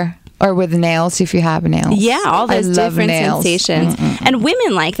feather. Or with nails, if you have nails. Yeah, all those different sensations. And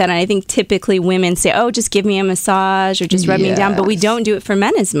women like that. And I think typically women say, oh, just give me a massage or just rub me down. But we don't do it for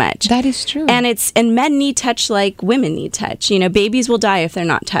men as much. That is true. And men need touch like women need touch. Babies will die if they're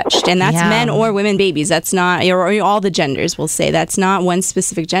not touched. And that's men or women babies. That's not, or all the genders will say. That's not one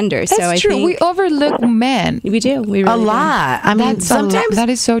specific gender. That's so I true. think We overlook men. We do. We really a lot. Do. I mean, sometimes that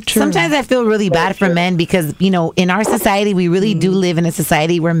is so true. Sometimes I feel really bad for men because, in our society, we really do live in a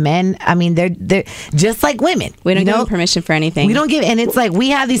society where men, I mean, they're just like women. We don't give them permission for anything. We don't give, and it's like we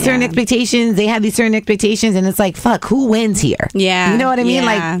have these certain expectations, they have these certain expectations, and it's like, fuck, who wins here? Yeah. You know what I mean?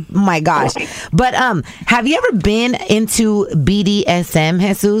 Yeah. Like, my gosh. But have you ever been into BDSM,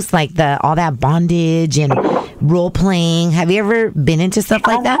 Jesus? Like all that bondage and role playing? Have you ever been into stuff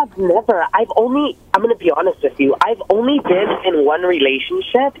like that? I have never. I'm going to be honest with you. I've only been in one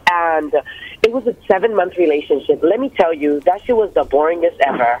relationship, and it was a 7-month relationship. Let me tell you, that shit was the boringest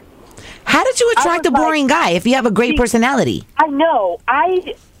ever. How did you attract a boring guy if you have a great personality? I know.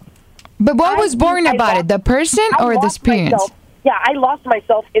 But what was boring about it? The person or the experience? I lost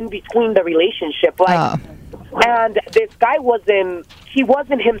myself in between the relationship. And this guy he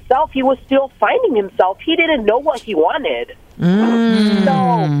wasn't himself. He was still finding himself. He didn't know what he wanted.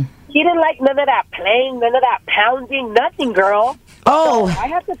 So he didn't like none of that playing, none of that pounding, nothing, girl. Oh. So I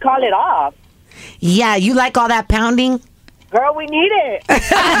had to call it off. Yeah, you like all that pounding? Girl, we need it.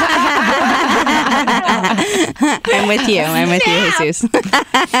 I'm with you, Jesus.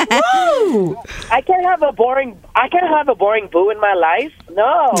 Woo! I can't have a boring boo in my life.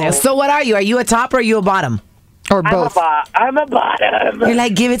 No. So what are you? Are you a top or are you a bottom? Or both? I'm a bottom. You're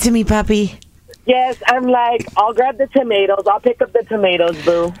like, give it to me, puppy. Yes, I'm like, I'll grab the tomatoes. I'll pick up the tomatoes,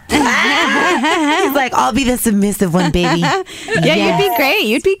 boo. He's like, I'll be the submissive one, baby. You'd be great.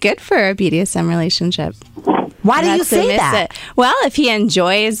 You'd be good for a BDSM relationship. Why do you say that? Well, if he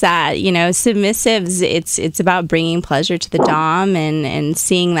enjoys that, submissives, it's about bringing pleasure to the dom and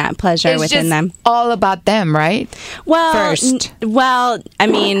seeing that pleasure within them. All about them, right? Well, first. I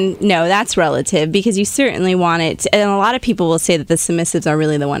mean, no, that's relative because you certainly want it. And a lot of people will say that the submissives are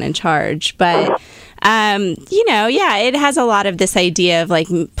really the one in charge, but It has a lot of this idea of like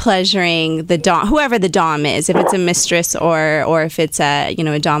pleasuring the dom, whoever the dom is, if it's a mistress or if it's a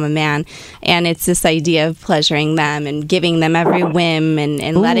dom, a man, and it's this idea of pleasuring them and giving them every whim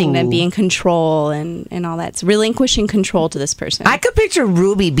and letting them be in control and all that. It's relinquishing control to this person. I could picture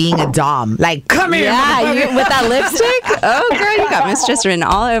Ruby being a dom, like come here, with that lipstick. Oh, girl, you got mistress written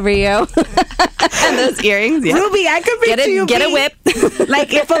all over you, and those earrings. Yeah. Ruby, I could picture you get a whip.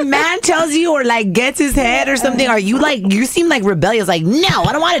 Like if a man tells you or like gets his head or something, are you like, you seem like rebellious, like no,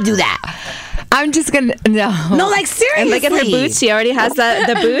 I don't want to do that. I'm just gonna no, like seriously. And look at her boots. She already has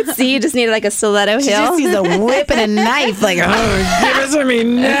the boots. See, you just need like a stiletto heel. She just sees a whip and a knife. Like, oh, give it to me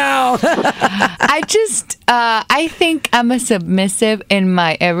now. I think I'm a submissive in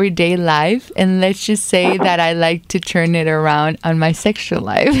my everyday life, and let's just say that I like to turn it around on my sexual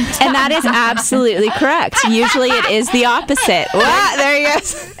life. And that is absolutely correct. Usually it is the opposite. Wow, there he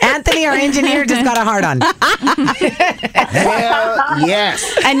goes. Anthony, our engineer, just got a hard on. Hell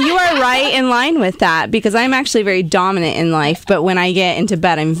yes. And you are right in line with that, because I'm actually very dominant in life, but when I get into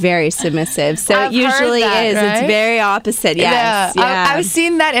bed, I'm very submissive. So I've it usually heard that, is. right? It's very opposite. Yes. Yeah. I've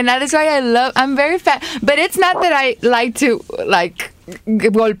seen that, and that is why I'm very fat. But it's not that I like to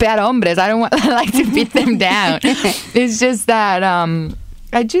golpear hombres. I don't like to beat them down. It's just that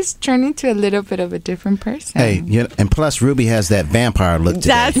I just turn into a little bit of a different person. Hey, and plus Ruby has that vampire look today.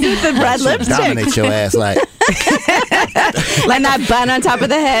 That's the red lipstick. Dominate your ass like that bun on top of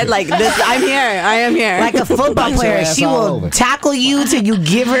the head, like this. I'm here. I am here. Like a football player, she will tackle you till you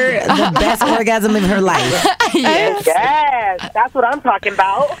give her the best orgasm in her life. Yes, that's what I'm talking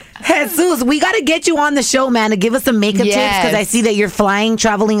about. Jesus, we got to get you on the show, man, to give us some makeup tips, because I see that you're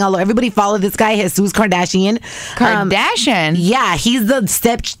traveling all over. Everybody follow this guy, Jesus Kardashian. Kardashian? Yeah, he's the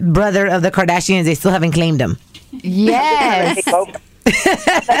step brother of the Kardashians. They still haven't claimed him. Yes.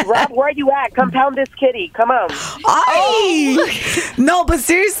 Rob, where are you at? Come pound this kitty. Come on. No, but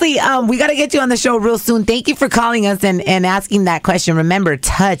seriously, we got to get you on the show real soon. Thank you for calling us and asking that question. Remember,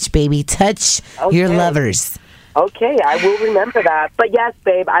 touch, baby. Touch your lovers. Okay, I will remember that. But yes,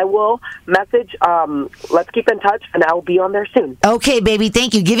 babe, I will message. Let's keep in touch, and I will be on there soon. Okay, baby.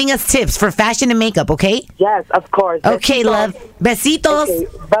 Thank you. Giving us tips for fashion and makeup, okay? Yes, of course. Okay, love. Besitos. Okay,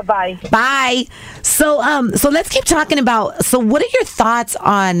 bye-bye. Bye. So let's keep talking about, so what are your thoughts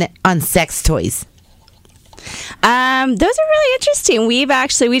on sex toys? Those are really interesting. We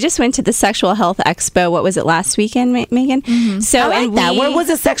just went to the Sexual Health Expo. What was it, last weekend, Megan? Mm-hmm. So I like that. Where was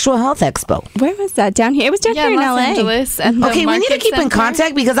the Sexual Health Expo? Where was that? Down here? It was down here in Los LA. Angeles. Okay, we need to keep in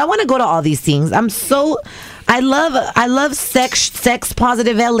contact, because I want to go to all these things. I love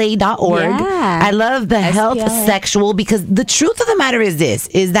sexpositivelA.org. Yeah. I love the Health Sexual, because the truth of the matter is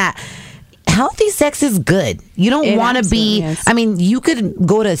that healthy sex is good. You don't want to be, I mean, you could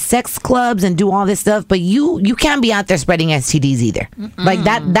go to sex clubs and do all this stuff, but you can't be out there spreading STDs either. Like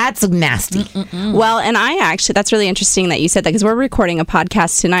that's nasty. Well, and that's really interesting that you said that, because we're recording a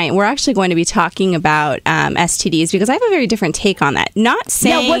podcast tonight. We're actually going to be talking about STDs, because I have a very different take on that. Not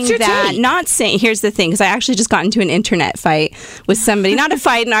saying what's your take? Not saying, here's the thing, because I actually just got into an internet fight with somebody, not a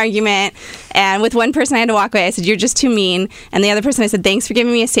fight, an argument. And with one person I had to walk away. I said, you're just too mean. And the other person, I said, thanks for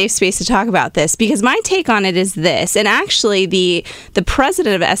giving me a safe space to talk about this, because my take on it is this. And actually the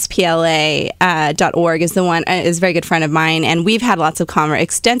president of SPLA.org is is a very good friend of mine, and we've had lots of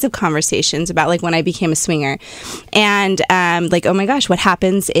extensive conversations about like when I became a swinger, and like, oh my gosh, what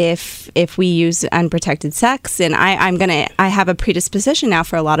happens if we use unprotected sex? And I have a predisposition now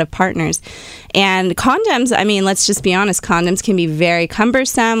for a lot of partners, and condoms, I mean, let's just be honest, condoms can be very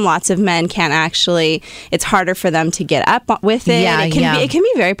cumbersome. Lots of men can't actually, it's harder for them to get up with it. Yeah, it can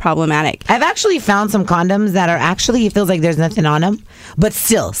be very problematic. I've actually found some condoms that are actually, it feels like there's nothing on them, but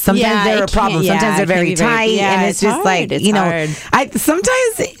still, sometimes they're a problem. Sometimes they're very tight, and it's just hard. Like,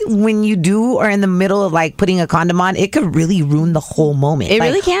 sometimes when you are in the middle of like putting a condom on, it could really ruin the whole moment. It like,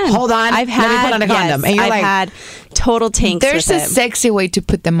 really can. Hold on, let me put on a condom. And I've had total tanks. There's a sexy way to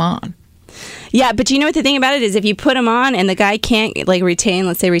put them on. Yeah, but you know what the thing about it is, if you put them on and the guy can't like retain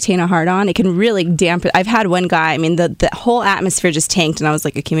a hard-on, it can really dampen. I've had one guy, I mean, the whole atmosphere just tanked, and I was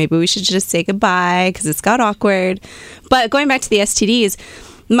like, okay, maybe we should just say goodbye, because it's got awkward. But going back to the STDs,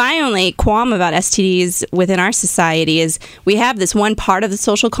 my only qualm about STDs within our society is we have this one part of the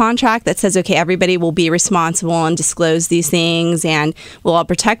social contract that says, okay, everybody will be responsible and disclose these things, and we'll all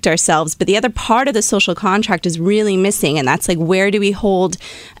protect ourselves. But the other part of the social contract is really missing, and that's like, where do we hold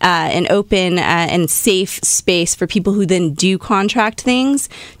an open and safe space for people who then do contract things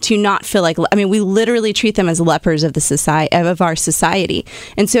to not feel like, I mean, we literally treat them as lepers of our society.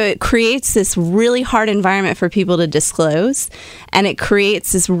 And so it creates this really hard environment for people to disclose, and it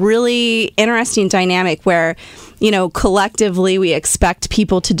creates this this really interesting dynamic where, collectively we expect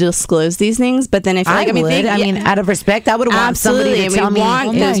people to disclose these things, but then out of respect, I would want somebody to tell me.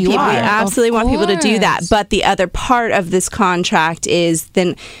 We absolutely want people to do that. But the other part of this contract is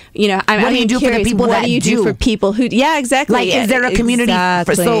then, what do you do for the people what that do you do for people who? Yeah, exactly. Like, is there a community?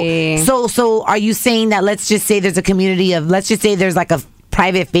 So are you saying that? Let's just say there's a community of. Let's just say there's like a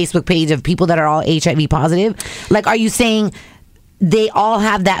private Facebook page of people that are all HIV positive. Like, are you saying they all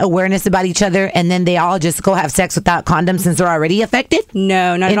have that awareness about each other and then they all just go have sex without condoms since they're already affected?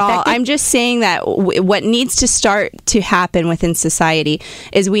 No, not at all. I'm just saying that what needs to start to happen within society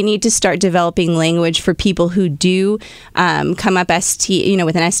is we need to start developing language for people who do come up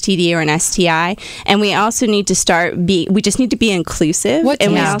with an STD or an STI, and we also need to we just need to be inclusive. What's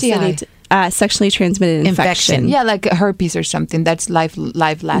and an we STI? also need to, sexually transmitted infection. Yeah, like herpes or something. That's life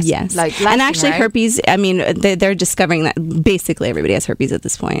lasting. Yes. Lasting, and actually, right? herpes, they're discovering that basically everybody has herpes at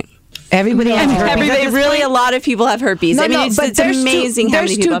this point. Everybody has herpes. A lot of people have herpes. It's amazing how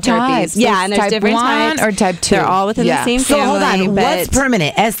many people have herpes. Yeah, and there's different types. Or type 2. They're all within the same family. So hold on, what's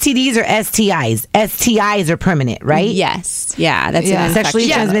permanent? STDs or STIs? STIs are permanent, right? Yes. Yeah, that's an sexually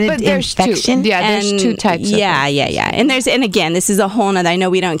transmitted infection. There's two types. Yeah. And again, this is a whole nother. I know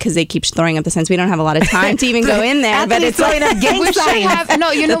we don't, because they keep throwing up the signs. We don't have a lot of time to even go in there. But it's throwing up gang signs.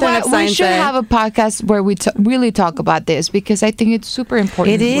 You know what? We should have a podcast where we really talk about this, because I think it's super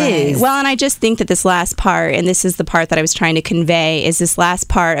important. It is. Well, and I just think that this last part, and this is the part that I was trying to convey, is this last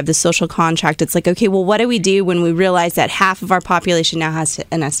part of the social contract. It's like, okay, well, what do we do when we realize that half of our population now has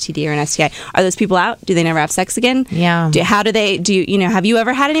an STD or an STI? Are those people out? Do they never have sex again? Yeah. Have you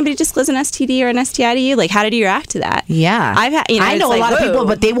ever had anybody disclose an STD or an STI to you? Like, how did you react to that? Yeah. I know a lot of people,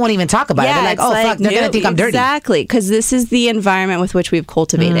 but they won't even talk about it. They're like, fuck, they're going to think I'm dirty. Exactly, because this is the environment with which we've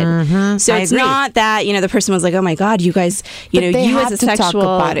cultivated. Mm-hmm. So it's not that, the person was like, oh my God, you guys, you as a sexual... talk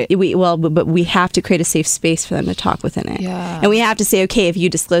about it. But we have to create a safe space for them to talk within it. Yeah. And we have to say, okay, if you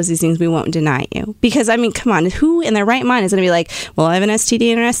disclose these things, we won't deny you. Because, come on, who in their right mind is going to be like, well, I have an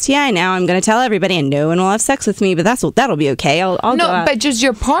STD and an STI now, I'm going to tell everybody and no one will have sex with me, but that'll be okay. I'll go out. But just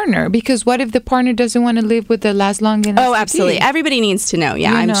your partner, because what if the partner doesn't want to live with the last long in STD? Oh, absolutely. Everybody needs to know.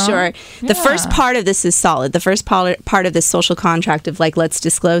 Yeah, I'm sure. The first part of this is solid. The first part of this social contract of let's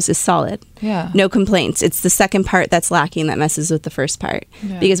disclose is solid. Yeah. No complaints. It's the second part that's lacking that messes with the first part.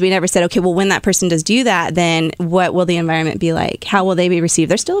 Yeah. Because we never said, okay, well, when that person does do that, then what will the environment be like? How will they be received?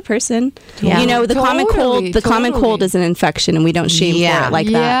 They're still a person. Yeah. The common cold is an infection, and we don't shame for it like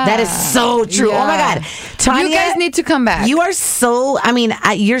that. That is so true. Yeah. Oh my God. Tanya, you guys need to come back. You are so,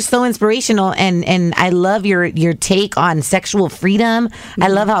 you're so inspirational, and I love your take on sexual freedom. Mm-hmm. I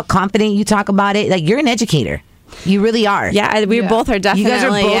love how confident you talk about it. Like, you're an educator. You really are. Yeah, we both are definitely. You guys are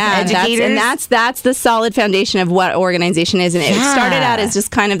both educators. That's the solid foundation of what organization is. And it started out as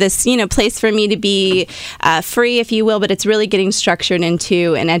just kind of this, place for me to be free, if you will, but it's really getting structured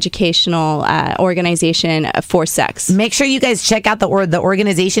into an educational organization for sex. Make sure you guys check out the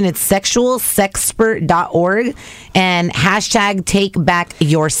organization. It's sexualsexpert.org and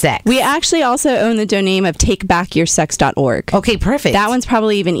 #TakeBackYourSex. We actually also own the domain of takebackyoursex.org. Okay, perfect. That one's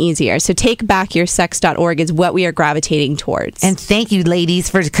probably even easier. So takebackyoursex.org is what we are gravitating towards. And thank you, ladies,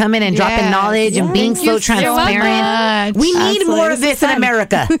 for coming and dropping knowledge and being so transparent. We need more of this in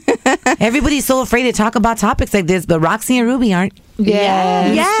America. Everybody's so afraid to talk about topics like this, but Roxy and Ruby aren't.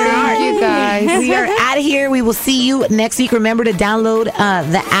 Yes. Thank you, guys. We are out of here. We will see you next week. Remember to download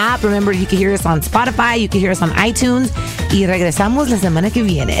the app. Remember, you can hear us on Spotify. You can hear us on iTunes. Y regresamos la semana que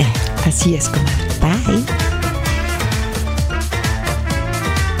viene. Así es, comadre. Bye.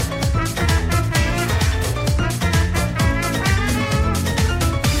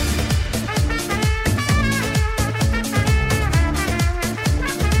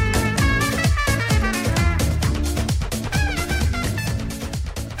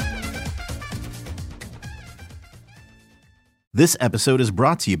 This episode is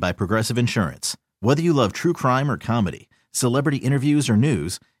brought to you by Progressive Insurance. Whether you love true crime or comedy, celebrity interviews or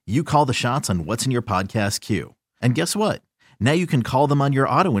news, you call the shots on what's in your podcast queue. And guess what? Now you can call them on your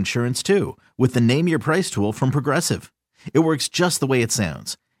auto insurance too with the Name Your Price tool from Progressive. It works just the way it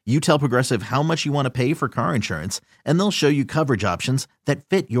sounds. You tell Progressive how much you want to pay for car insurance, and they'll show you coverage options that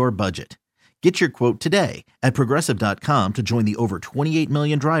fit your budget. Get your quote today at Progressive.com to join the over 28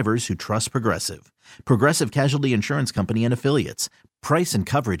 million drivers who trust Progressive. Progressive Casualty Insurance Company and Affiliates. Price and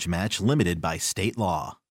coverage match limited by state law.